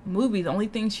 like, movie. The only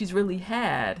thing she's really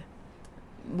had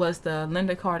was the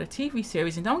Linda Carter TV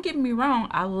series. And don't get me wrong,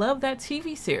 I love that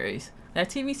TV series. That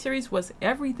TV series was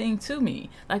everything to me.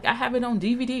 Like, I have it on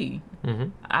DVD. Mm-hmm.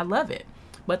 I love it.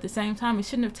 But at the same time, it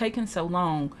shouldn't have taken so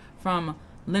long from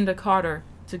Linda Carter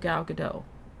to Gal Gadot.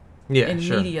 Yeah, in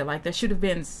sure. media. Like, there should have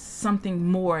been something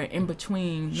more in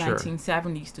between Sure.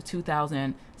 1970s to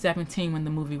 2017 when the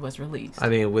movie was released. I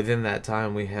mean, within that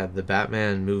time, we had the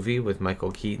Batman movie with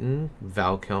Michael Keaton,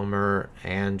 Val Kilmer,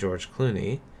 and George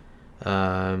Clooney.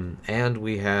 And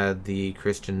we had the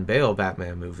Christian Bale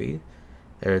Batman movie,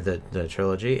 or the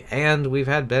trilogy, and we've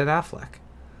had Ben Affleck.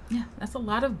 Yeah, that's a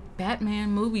lot of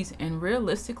Batman movies. And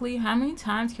realistically, how many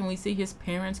times can we see his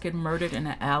parents get murdered in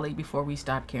an alley before we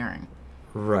stop caring?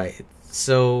 Right.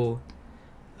 So,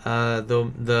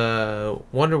 the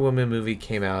Wonder Woman movie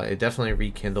came out. It definitely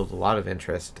rekindled a lot of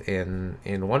interest in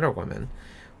Wonder Woman,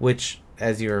 which,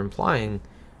 as you're implying,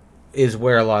 is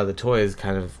where a lot of the toys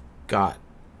kind of got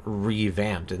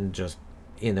revamped and just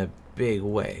in a big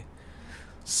way.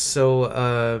 So,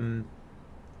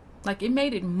 like, it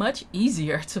made it much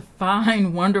easier to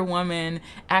find Wonder Woman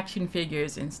action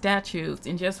figures and statues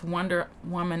and just Wonder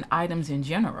Woman items in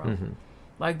general. Mm-hmm.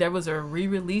 Like, there was a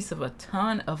re-release of a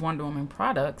ton of Wonder Woman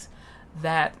products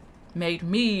that made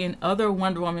me and other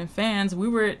Wonder Woman fans, we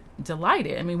were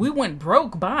delighted. I mean, we went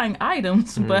broke buying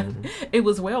items, but it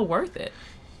was well worth it.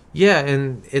 Yeah,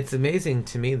 and it's amazing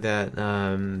to me that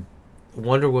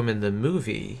Wonder Woman, the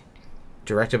movie,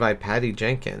 directed by Patty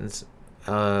Jenkins,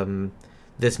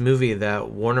 this movie that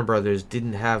Warner Brothers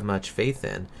didn't have much faith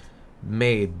in,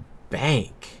 made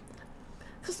bank.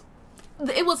 'Cause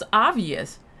it was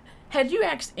obvious. Had you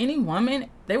asked any woman,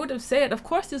 they would have said, of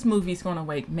course this movie's going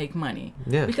to make money.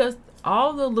 Yeah. Because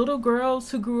all the little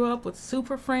girls who grew up with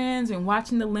Super Friends and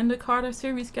watching the Linda Carter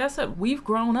series, guess what? We've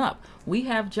grown up. We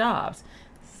have jobs.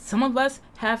 Some of us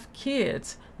have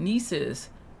kids, nieces,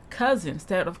 cousins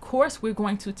that, of course, we're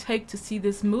going to take to see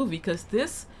this movie, because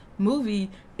this movie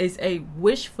is a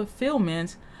wish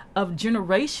fulfillment of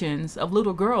generations of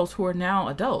little girls who are now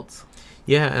adults.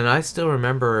 Yeah, and I still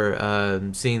remember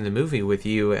seeing the movie with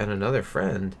you and another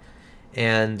friend,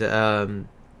 and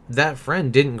that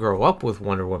friend didn't grow up with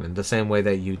Wonder Woman the same way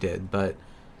that you did, but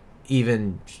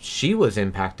even she was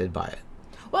impacted by it.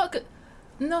 Well,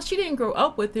 no, she didn't grow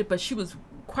up with it, but she was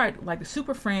quite, like, the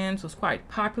Super Friends was quite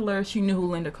popular. She knew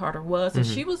who Linda Carter was, and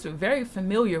she was very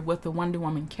familiar with the Wonder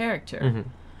Woman character. Mm-hmm.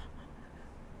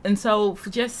 And so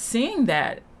for just seeing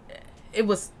that, it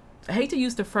was, I hate to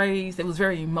use the phrase, it was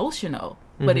very emotional,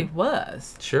 but it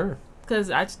was. Sure. Because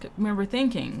I just remember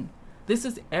thinking, this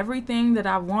is everything that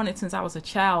I wanted since I was a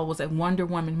child, was a Wonder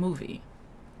Woman movie.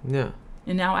 Yeah.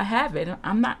 And now I have it.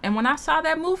 And when I saw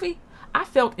that movie, I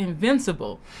felt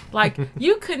invincible. Like,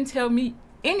 you couldn't tell me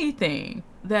anything.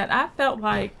 That I felt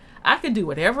like I could do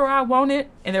whatever I wanted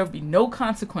and there would be no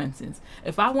consequences.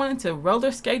 If I wanted to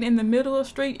roller skate in the middle of the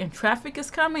street and traffic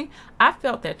is coming, I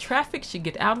felt that traffic should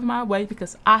get out of my way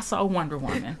because I saw Wonder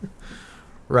Woman.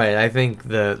 Right. I think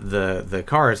the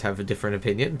cars have a different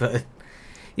opinion, but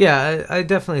yeah, I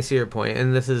definitely see your point,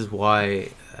 and this is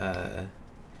why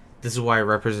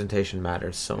representation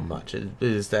matters so much. It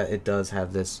is that it does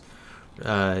have this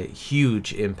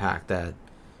huge impact that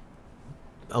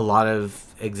a lot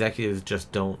of executives just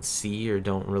don't see or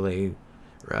don't really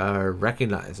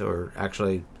recognize or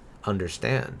actually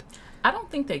understand. I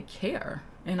don't think they care,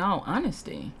 in all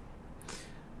honesty.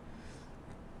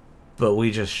 But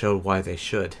we just showed why they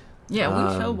should. Yeah,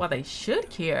 we showed why they should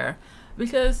care.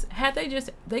 Because had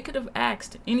they could have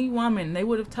asked any woman, they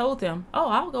would have told them, oh,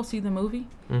 I'll go see the movie.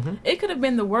 Mm-hmm. It could have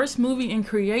been the worst movie in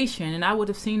creation, and I would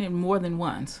have seen it more than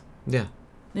once. Yeah.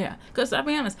 Yeah, because I'll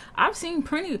be honest, I've seen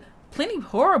plenty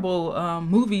horrible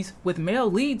movies with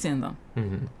male leads in them.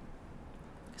 Mm-hmm.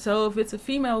 So if it's a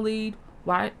female lead,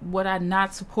 why would I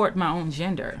not support my own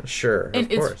gender? Sure, of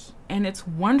course. And it's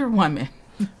Wonder Woman.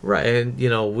 Right,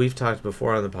 and we've talked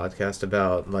before on the podcast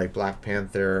about like Black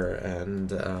Panther and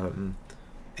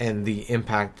the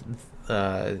impact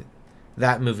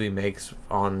that movie makes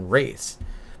on race,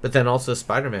 but then also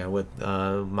Spider-Man with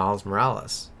Miles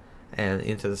Morales and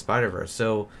Into the Spider-Verse.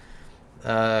 So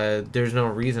there's no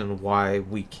reason why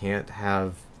we can't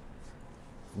have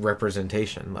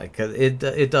representation. Like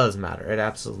it does matter. It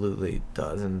absolutely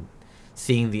does, and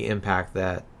seeing the impact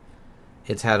that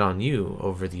it's had on you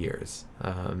over the years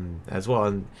as well,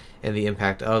 and the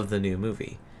impact of the new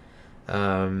movie.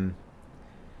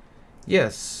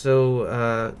 Yes,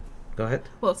 so go ahead.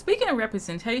 Well, speaking of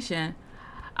representation,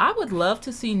 I would love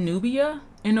to see Nubia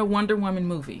in a Wonder Woman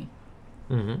movie.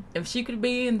 Mm-hmm. If she could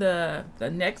be in the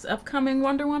next upcoming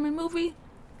Wonder Woman movie,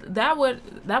 that would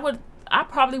I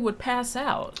probably would pass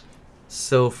out.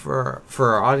 So for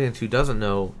our audience who doesn't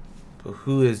know,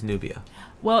 who is Nubia?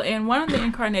 Well, in one of the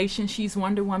incarnations, she's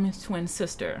Wonder Woman's twin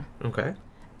sister. Okay.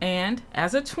 And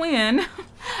as a twin,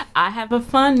 I have a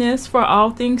fondness for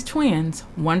all things twins.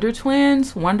 Wonder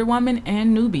Twins, Wonder Woman,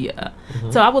 and Nubia.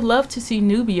 Mm-hmm. So I would love to see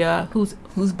Nubia, who's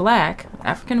Black,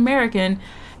 African American,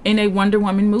 in a Wonder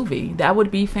Woman movie. That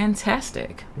would be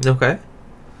fantastic. Okay.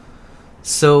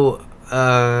 So,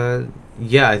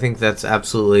 yeah, I think that's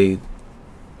absolutely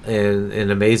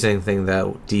an amazing thing that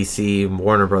DC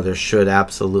Warner Brothers should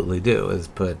absolutely do, is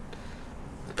put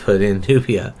in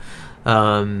Nubia.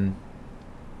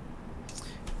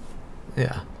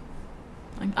 Yeah.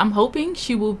 I'm hoping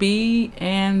she will be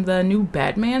in the new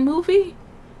Batman movie.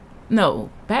 No,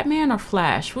 Batman or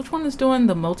Flash? Which one is doing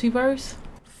the multiverse?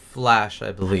 Flash,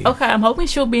 I believe. Okay, I'm hoping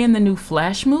she'll be in the new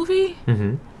Flash movie.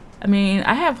 Mm-hmm. I mean,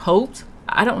 I have hopes.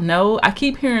 I don't know. I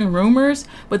keep hearing rumors,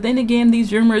 but then again,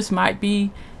 these rumors might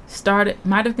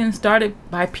have been started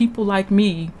by people like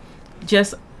me,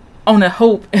 just on a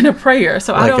hope and a prayer.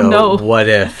 So like I don't know. What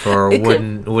if, or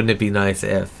wouldn't it be nice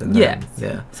if? And yeah.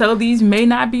 Yeah. So these may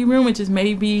not be rumors, just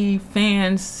maybe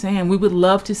fans saying we would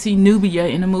love to see Nubia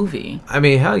in a movie. I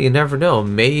mean, hell, you never know.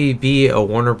 Maybe a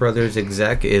Warner Brothers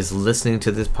exec is listening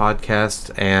to this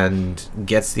podcast and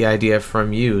gets the idea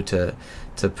from you to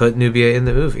put Nubia in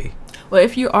the movie. Well,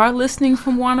 if you are listening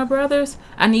from Warner Brothers,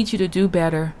 I need you to do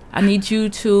better. I need you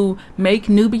to make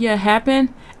Nubia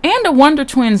happen, and a Wonder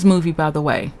Twins movie, by the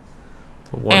way.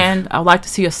 And I'd like to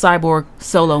see a Cyborg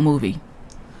solo movie.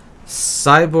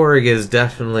 Cyborg is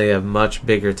definitely a much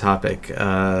bigger topic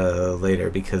later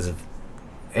because of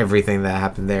everything that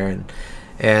happened there,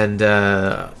 and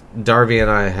Darby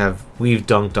and we've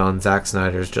dunked on Zack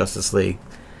Snyder's Justice League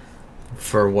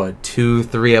for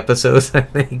 2-3 episodes, I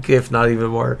think, if not even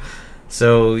more.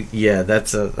 So yeah,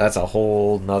 that's a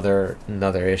whole nother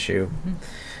issue.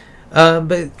 Mm-hmm.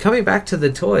 But coming back to the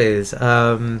toys,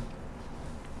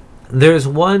 there's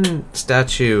one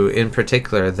statue in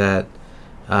particular that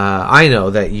I know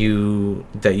that you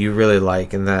really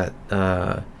like, and that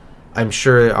I'm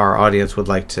sure our audience would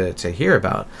like to hear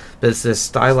about. But it's this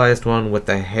stylized one with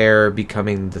the hair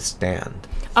becoming the stand.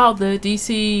 Oh, the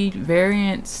DC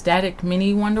variant static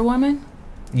mini Wonder Woman?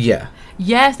 Yeah.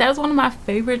 Yes, that was one of my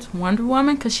favorites, Wonder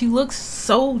Woman, because she looks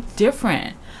so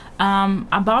different.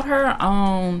 I bought her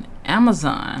on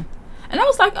Amazon, and I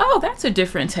was like, oh, that's a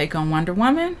different take on Wonder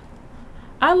Woman.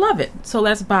 I love it, so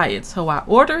let's buy it. So I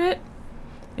ordered it.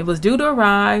 It was due to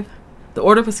arrive. The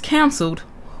order was canceled.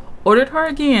 Ordered her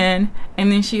again,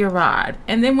 and then she arrived.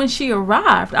 And then when she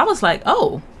arrived, I was like,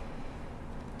 oh,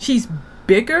 she's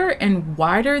bigger and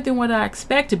wider than what I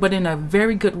expected, but in a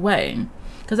very good way.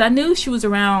 Because I knew she was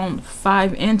around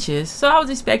 5 inches, so I was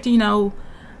expecting,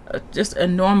 just a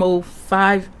normal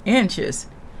 5 inches.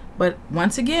 But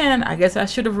once again, I guess I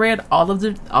should have read all of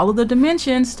the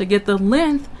dimensions to get the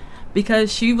length,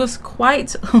 because she was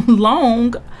quite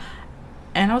long.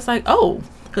 And I was like, oh,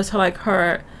 because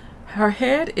her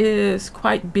head is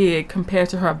quite big compared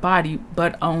to her body,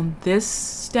 but on this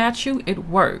statue it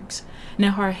works.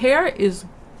 Now her hair is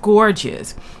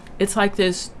gorgeous. It's like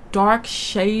this dark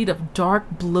shade of dark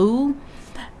blue.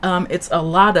 It's a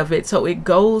lot of it, so it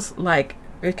goes like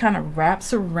it kind of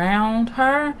wraps around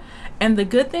her. And the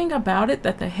good thing about it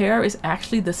that the hair is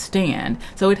actually the stand,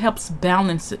 so it helps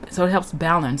balance it. So it helps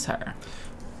balance her.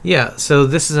 Yeah. So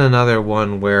this is another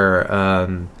one where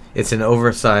it's an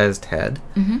oversized head,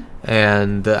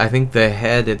 and I think the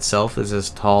head itself is as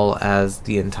tall as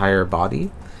the entire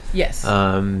body. Yes.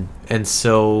 And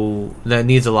so that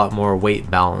needs a lot more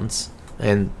weight balance,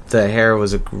 and the hair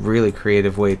was a really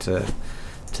creative way to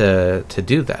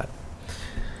do that.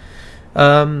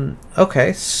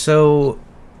 Okay, so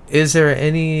is there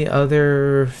any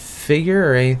other figure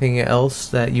or anything else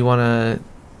that you want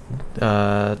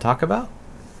to talk about?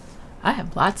 I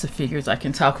have lots of figures I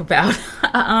can talk about.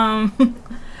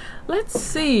 Let's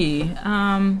see.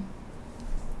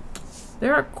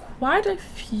 There are quite a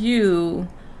few.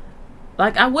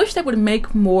 Like, I wish they would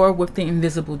make more with the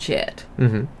Invisible Jet.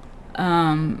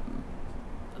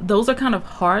 Those are kind of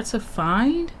hard to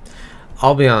find.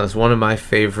 I'll be honest, one of my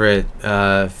favorite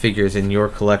figures in your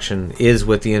collection is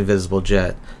with the Invisible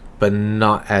Jet, but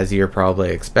not as you're probably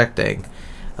expecting.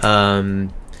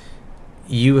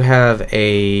 You have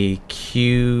a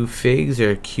Q Figs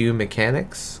or Q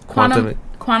Mechanics?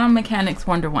 Quantum Mechanics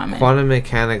Wonder Woman. Quantum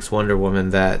Mechanics Wonder Woman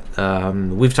that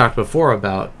we've talked before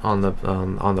about on the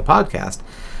podcast.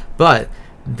 But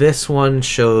this one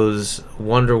shows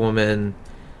Wonder Woman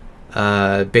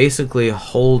basically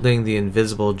holding the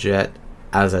Invisible Jet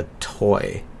as a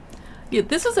toy. Yeah,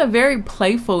 this is a very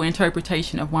playful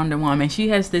interpretation of Wonder Woman. She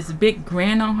has this big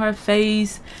grin on her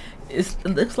face. It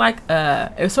looks like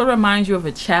it sort of reminds you of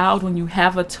a child when you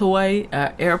have a toy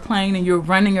airplane and you're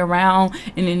running around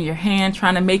and in your hand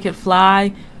trying to make it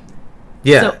fly.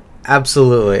 Yeah,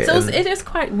 absolutely. So it is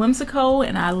quite whimsical,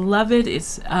 and I love it.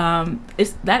 It's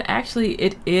that actually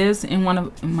it is in one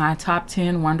of my top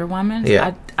 10 Wonder Woman.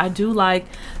 Yeah. I do like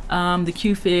the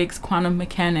Q-Figs Quantum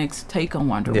Mechanics take on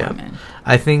Wonder Woman.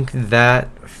 I think that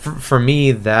for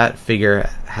me that figure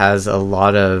has a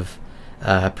lot of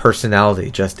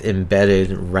personality just embedded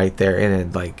right there in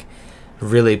it, like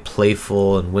really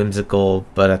playful and whimsical,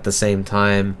 but at the same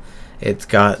time it's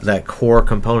got that core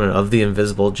component of the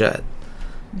Invisible Jet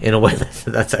in a way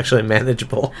that's actually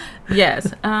manageable.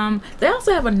 Yes. They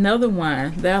also have another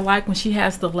one that I like when she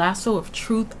has the lasso of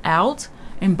truth out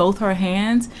in both her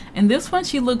hands, and this one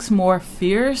she looks more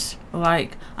fierce,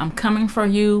 like I'm coming for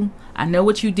you, I know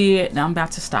what you did, now I'm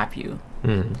about to stop you.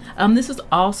 This is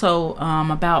also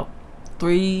about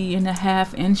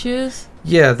 3.5 inches.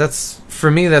 Yeah, that's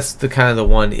for me. That's the kind of the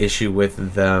one issue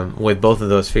with them, with both of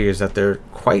those figures, that they're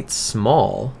quite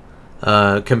small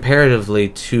comparatively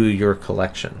to your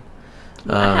collection.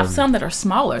 I have some that are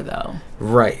smaller though.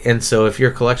 Right, and so if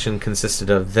your collection consisted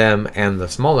of them and the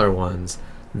smaller ones,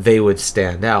 they would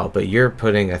stand out. But you're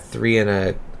putting a 3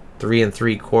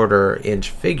 3/4 inch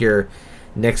figure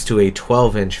next to a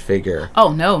 12-inch figure.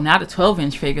 Oh no, not a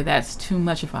 12-inch figure. That's too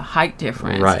much of a height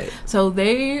difference. Right. So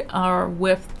they are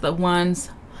with the ones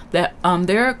that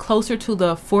they're closer to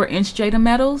the 4-inch Jada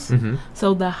Metals.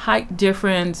 So the height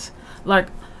difference, like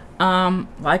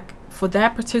for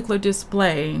that particular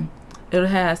display, it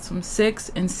has some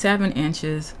 6 and 7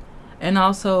 inches, and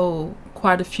also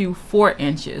quite a few 4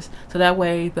 inches. So that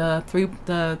way the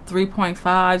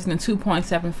 3.5s and the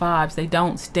 2.75s, they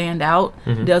don't stand out.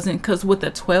 Doesn't, because with a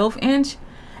 12-inch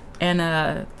and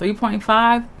a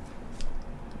 3.5,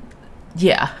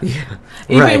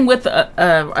 even with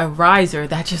a riser,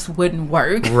 that just wouldn't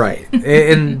work. Right.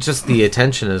 And just the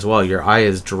attention as well. Your eye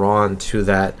is drawn to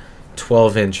that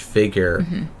 12-inch figure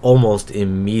almost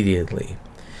immediately.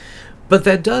 But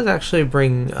that does actually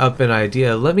bring up an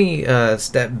idea. Let me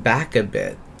step back a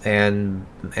bit and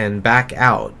back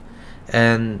out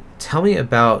and tell me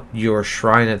about your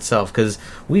shrine itself, because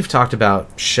we've talked about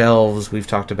shelves, we've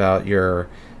talked about your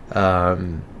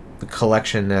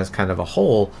collection as kind of a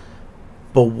whole,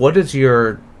 but what does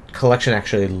your collection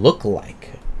actually look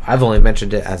like? I've only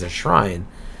mentioned it as a shrine.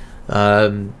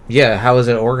 How is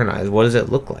it organized? What does it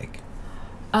look like?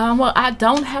 Well, I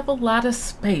don't have a lot of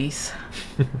space.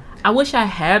 I wish I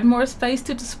had more space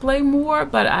to display more,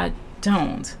 but I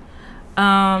don't.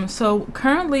 So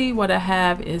currently what I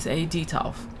have is a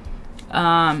Detolf.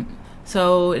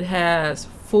 So it has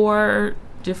 4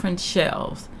 different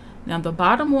shelves. Now the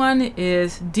bottom one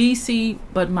is DC,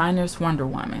 but minus Wonder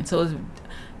Woman. So it's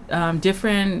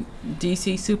different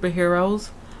DC superheroes.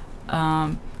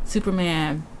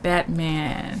 Superman,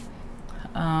 Batman,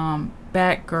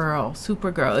 Batgirl,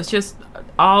 Supergirl. It's just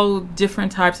all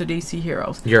different types of DC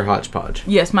heroes. Your hodgepodge.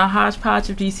 Yes, my hodgepodge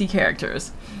of DC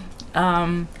characters.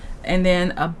 And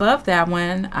then above that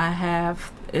one, I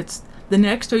have, it's the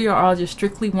next 3 are all just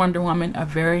strictly Wonder Woman of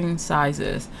varying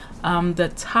sizes.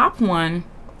 The top one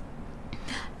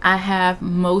I have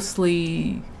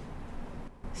mostly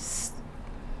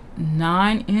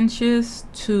 9 inches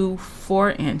to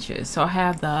 4 inches. So I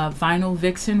have the Vinyl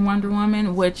Vixen Wonder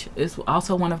Woman, which is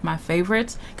also one of my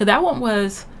favorites, because that one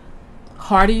was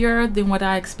hardier than what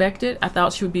I expected. I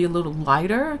thought she would be a little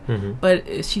lighter,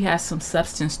 but she has some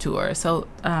substance to her. So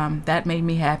that made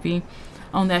me happy.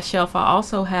 On that shelf, I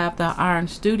also have the Iron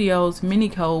Studios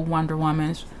Minico Wonder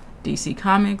Womans, DC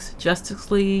Comics,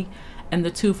 Justice League, and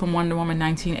the 2 from Wonder Woman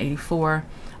 1984,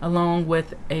 along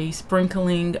with a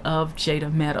sprinkling of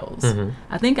Jada Metals.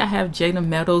 I think I have Jada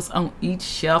Metals on each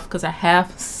shelf because I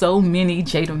have so many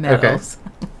Jada Metals.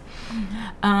 Okay.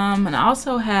 And I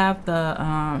also have the...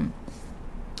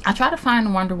 I try to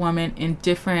find Wonder Woman in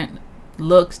different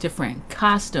looks, different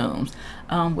costumes,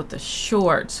 with the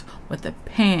shorts, with the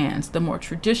pants, the more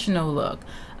traditional look,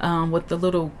 with the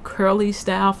little curly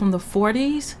style from the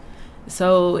 40s.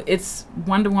 So it's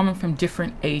Wonder Woman from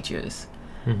different ages.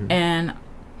 And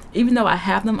even though I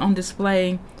have them on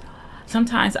display,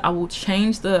 sometimes I will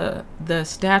change the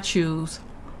statues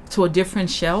to a different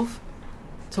shelf,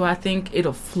 so I think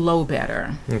it'll flow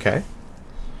better. Okay.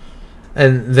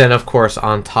 And then, of course,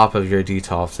 on top of your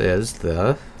Detolfs is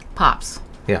the... Pops.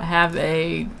 Yeah. I have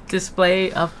a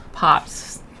display of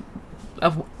Pops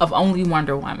of only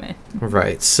Wonder Woman.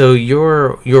 Right. So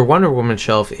your Wonder Woman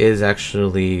shelf is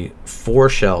actually 4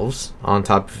 shelves on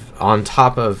top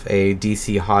of a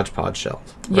DC Hodgepodge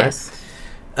shelf. Right? Yes.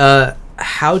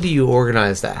 How do you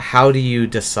organize that? How do you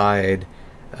decide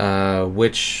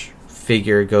which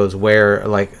figure goes where?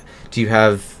 Like, do you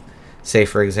have, say,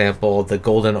 for example, the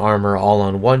golden armor all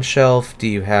on one shelf? Do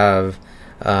you have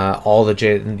all the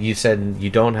Jada? You said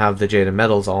you don't have the Jada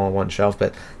Metals all on one shelf,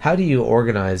 but how do you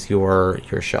organize your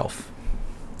shelf,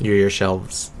 your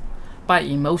shelves? By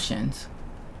emotions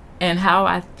and how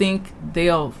I think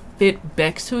they'll fit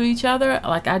next to each other.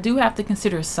 Like, I do have to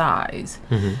consider size.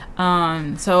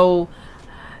 So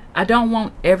I don't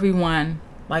want everyone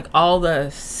like all the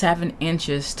 7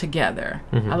 inches together.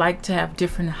 I like to have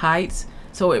different heights,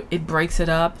 so it breaks it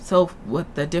up. So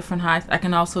with the different heights, I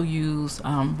can also use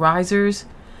risers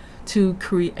to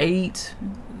create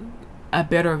a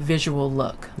better visual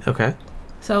look. Okay.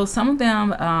 So some of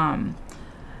them,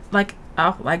 like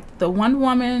the Wonder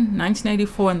Woman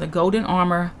 1984 and the Golden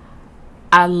Armor,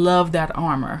 I love that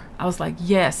armor. I was like,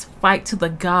 yes, fight to the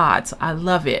gods. I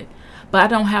love it. But I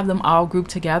don't have them all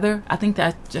grouped together. I think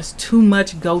that's just too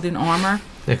much golden armor.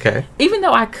 Okay. Even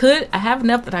though I have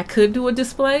enough that I could do a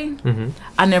display,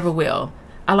 I never will.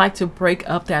 I like to break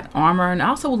up that armor and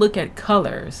also look at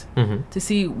colors to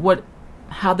see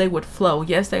how they would flow.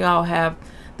 Yes, they all have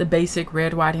the basic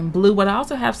red, white, and blue, but I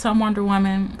also have some Wonder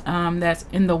Woman that's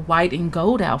in the white and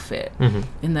gold outfit.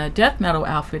 And the death metal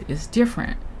outfit is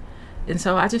different. And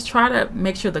so I just try to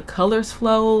make sure the colors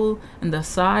flow and the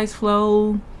size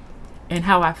flow and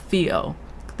how I feel.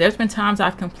 There's been times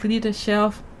I've completed a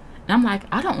shelf and I'm like,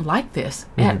 I don't like this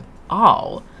at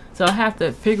all. So I have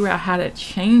to figure out how to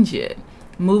change it,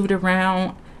 move it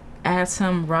around, add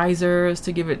some risers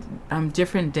to give it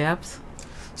different depths.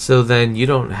 So then you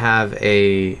don't have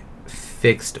a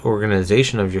fixed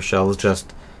organization of your shelves,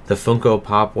 just the Funko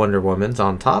Pop Wonder Woman's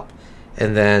on top,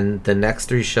 and then the next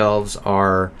 3 shelves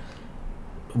are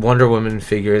Wonder Woman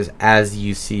figures as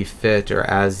you see fit or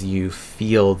as you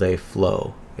feel they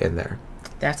flow in there.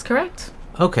 That's correct.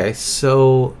 Okay,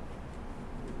 so...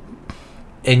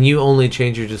 And you only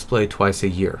change your display twice a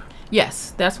year?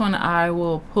 Yes, that's when I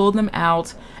will pull them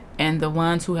out, and the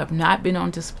ones who have not been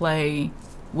on display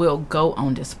will go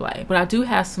on display. But I do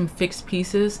have some fixed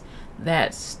pieces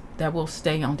that will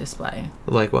stay on display.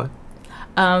 Like what?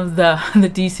 The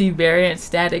DC variant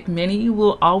Static Mini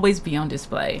will always be on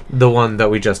display. The one that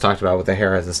we just talked about with the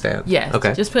hair as a stand? Yes.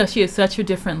 Okay. Just because she has such a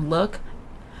different look,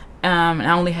 and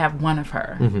I only have one of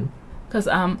her. Because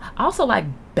I also like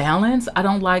balance. I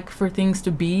don't like for things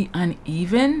to be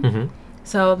uneven.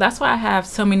 So that's why I have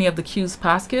so many of the Q's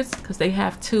pockets, because they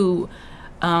have two,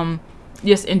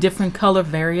 just in different color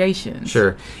variations.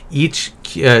 Sure. Each,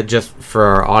 just for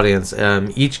our audience,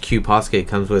 each Q posket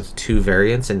comes with 2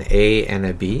 variants, an A and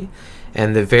a B.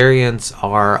 And the variants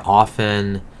are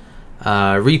often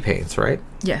repaints, right?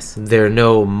 Yes. There are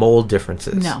no mold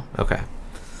differences? No. Okay.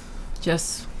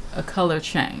 Just a color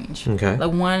change. Okay.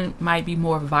 Like one might be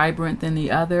more vibrant than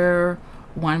the other.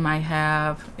 One might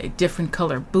have a different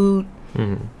color boot.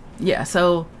 Yeah,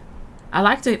 so I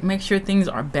like to make sure things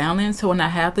are balanced. So when I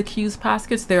have the Q's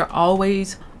pockets, they're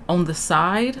always on the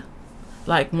side,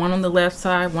 like one on the left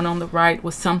side, one on the right,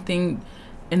 with something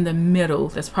in the middle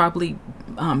that's probably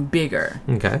bigger.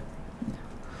 Okay.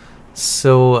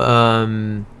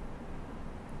 So,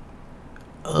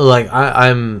 Like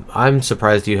I'm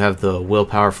surprised you have the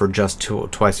willpower for just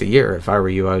twice a year. If I were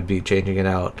you, I would be changing it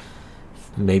out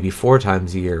maybe 4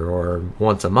 times a year or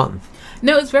once a month.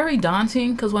 No, it's very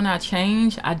daunting because when I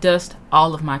change, I dust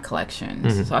all of my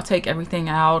collections. So I take everything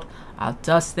out, I'll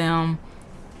dust them,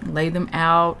 lay them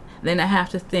out. Then I have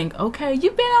to think, okay,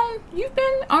 you've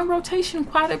been on rotation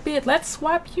quite a bit. Let's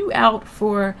swap you out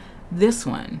for this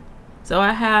one. So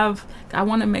I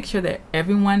want to make sure that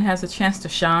everyone has a chance to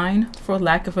shine, for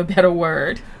lack of a better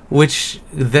word. Which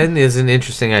then is an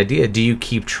interesting idea. Do you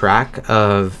keep track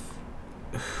of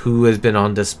who has been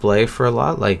on display for a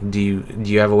lot? Like, do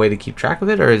you have a way to keep track of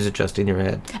it, or is it just in your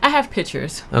head? I have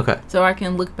pictures. Okay. So I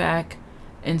can look back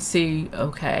and see,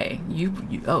 okay,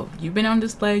 you've been on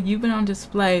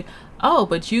display. Oh,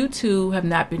 but you two have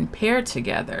not been paired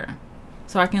together.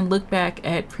 So I can look back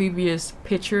at previous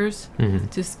pictures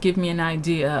to give me an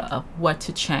idea of what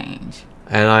to change.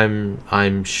 And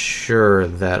I'm sure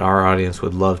that our audience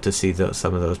would love to see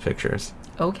some of those pictures.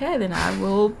 Okay, then I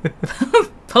will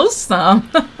post some.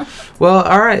 Well,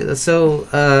 all right. So,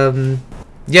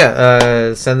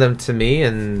 send them to me,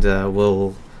 and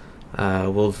we'll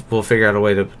figure out a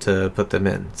way to put them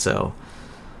in. So,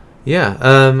 yeah.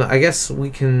 I guess we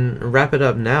can wrap it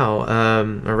up now.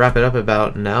 Or wrap it up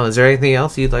about now. Is there anything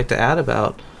else you'd like to add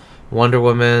about Wonder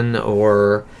Woman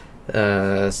or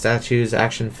statues,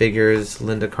 action figures,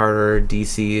 Linda Carter,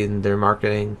 DC, and their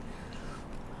marketing?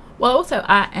 Well, also,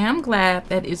 I am glad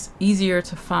that it's easier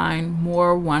to find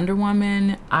more Wonder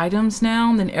Woman items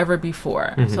now than ever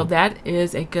before. So that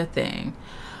is a good thing.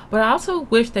 But I also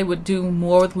wish they would do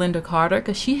more with Linda Carter,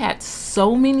 because she had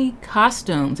so many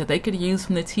costumes that they could use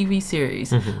from the TV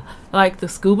series. Like the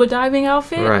scuba diving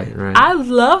outfit. Right. I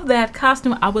love that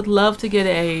costume. I would love to get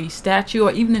a statue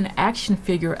or even an action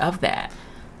figure of that.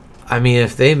 I mean,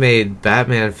 if they made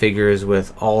Batman figures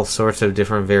with all sorts of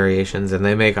different variations, and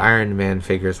they make Iron Man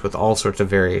figures with all sorts of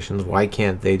variations, why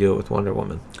can't they do it with Wonder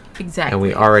Woman? Exactly. And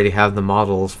we already have the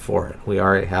models for it. We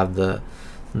already have the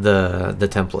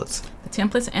templates. The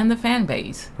templates and the fan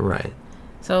base. Right.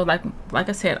 So, like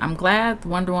I said, I'm glad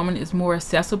Wonder Woman is more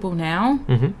accessible now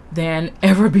than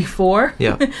ever before.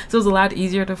 Yeah. So it's a lot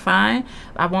easier to find.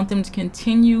 I want them to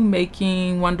continue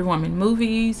making Wonder Woman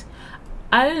movies.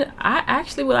 I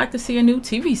actually would like to see a new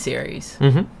TV series.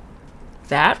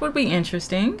 That would be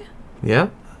interesting. Yeah.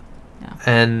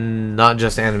 And not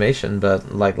just animation,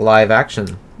 but like live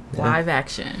action. Live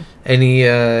action. Any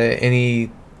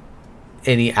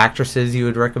actresses you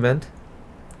would recommend?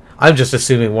 I'm just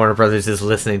assuming Warner Brothers is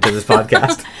listening to this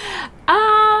podcast.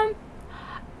 I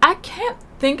can't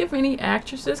think of any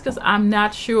actresses because I'm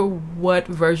not sure what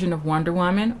version of Wonder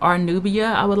Woman or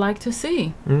Nubia I would like to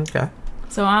see. Okay.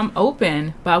 So I'm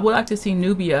open, but I would like to see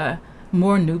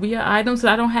more Nubia items.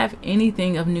 I don't have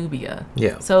anything of Nubia.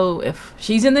 Yeah. So if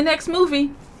she's in the next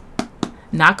movie,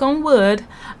 knock on wood,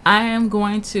 I am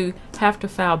going to have to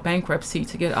file bankruptcy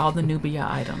to get all the Nubia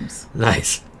items.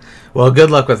 Nice. Well,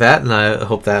 good luck with that, and I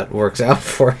hope that works out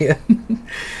for you.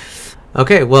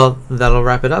 Okay, well, that'll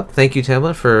wrap it up. Thank you,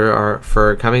 Tamla,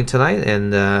 for coming tonight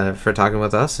and for talking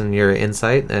with us and your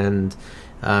insight and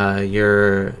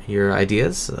your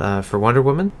ideas for Wonder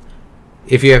Woman.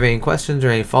 If you have any questions or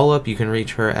any follow-up, you can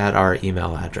reach her at our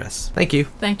email address. Thank you.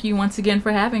 Thank you once again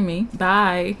for having me.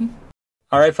 Bye.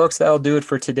 All right, folks, that'll do it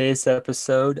for today's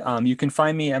episode. You can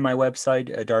find me at my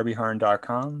website at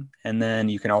darbyharn.com, and then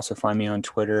you can also find me on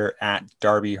Twitter at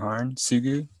darbyharn.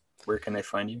 Sugu, where can they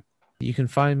find you? You can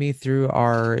find me through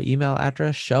our email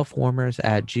address,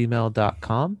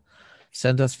 shelfwarmers@gmail.com.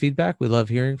 Send us feedback. We love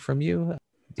hearing from you.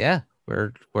 Yeah,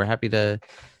 we're happy to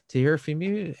hear from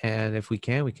you, and if we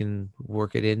can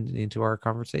work it into our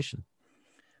conversation.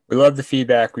 We love the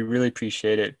feedback. We really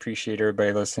appreciate it. Appreciate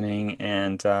everybody listening.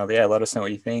 And let us know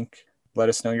what you think. Let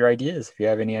us know your ideas. If you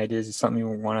have any ideas of something you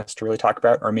want us to really talk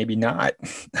about, or maybe not,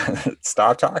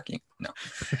 stop talking. No.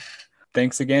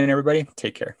 Thanks again, everybody.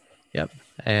 Take care. Yep.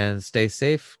 And stay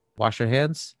safe. Wash your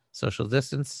hands. Social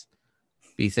distance.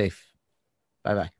 Be safe. Bye-bye.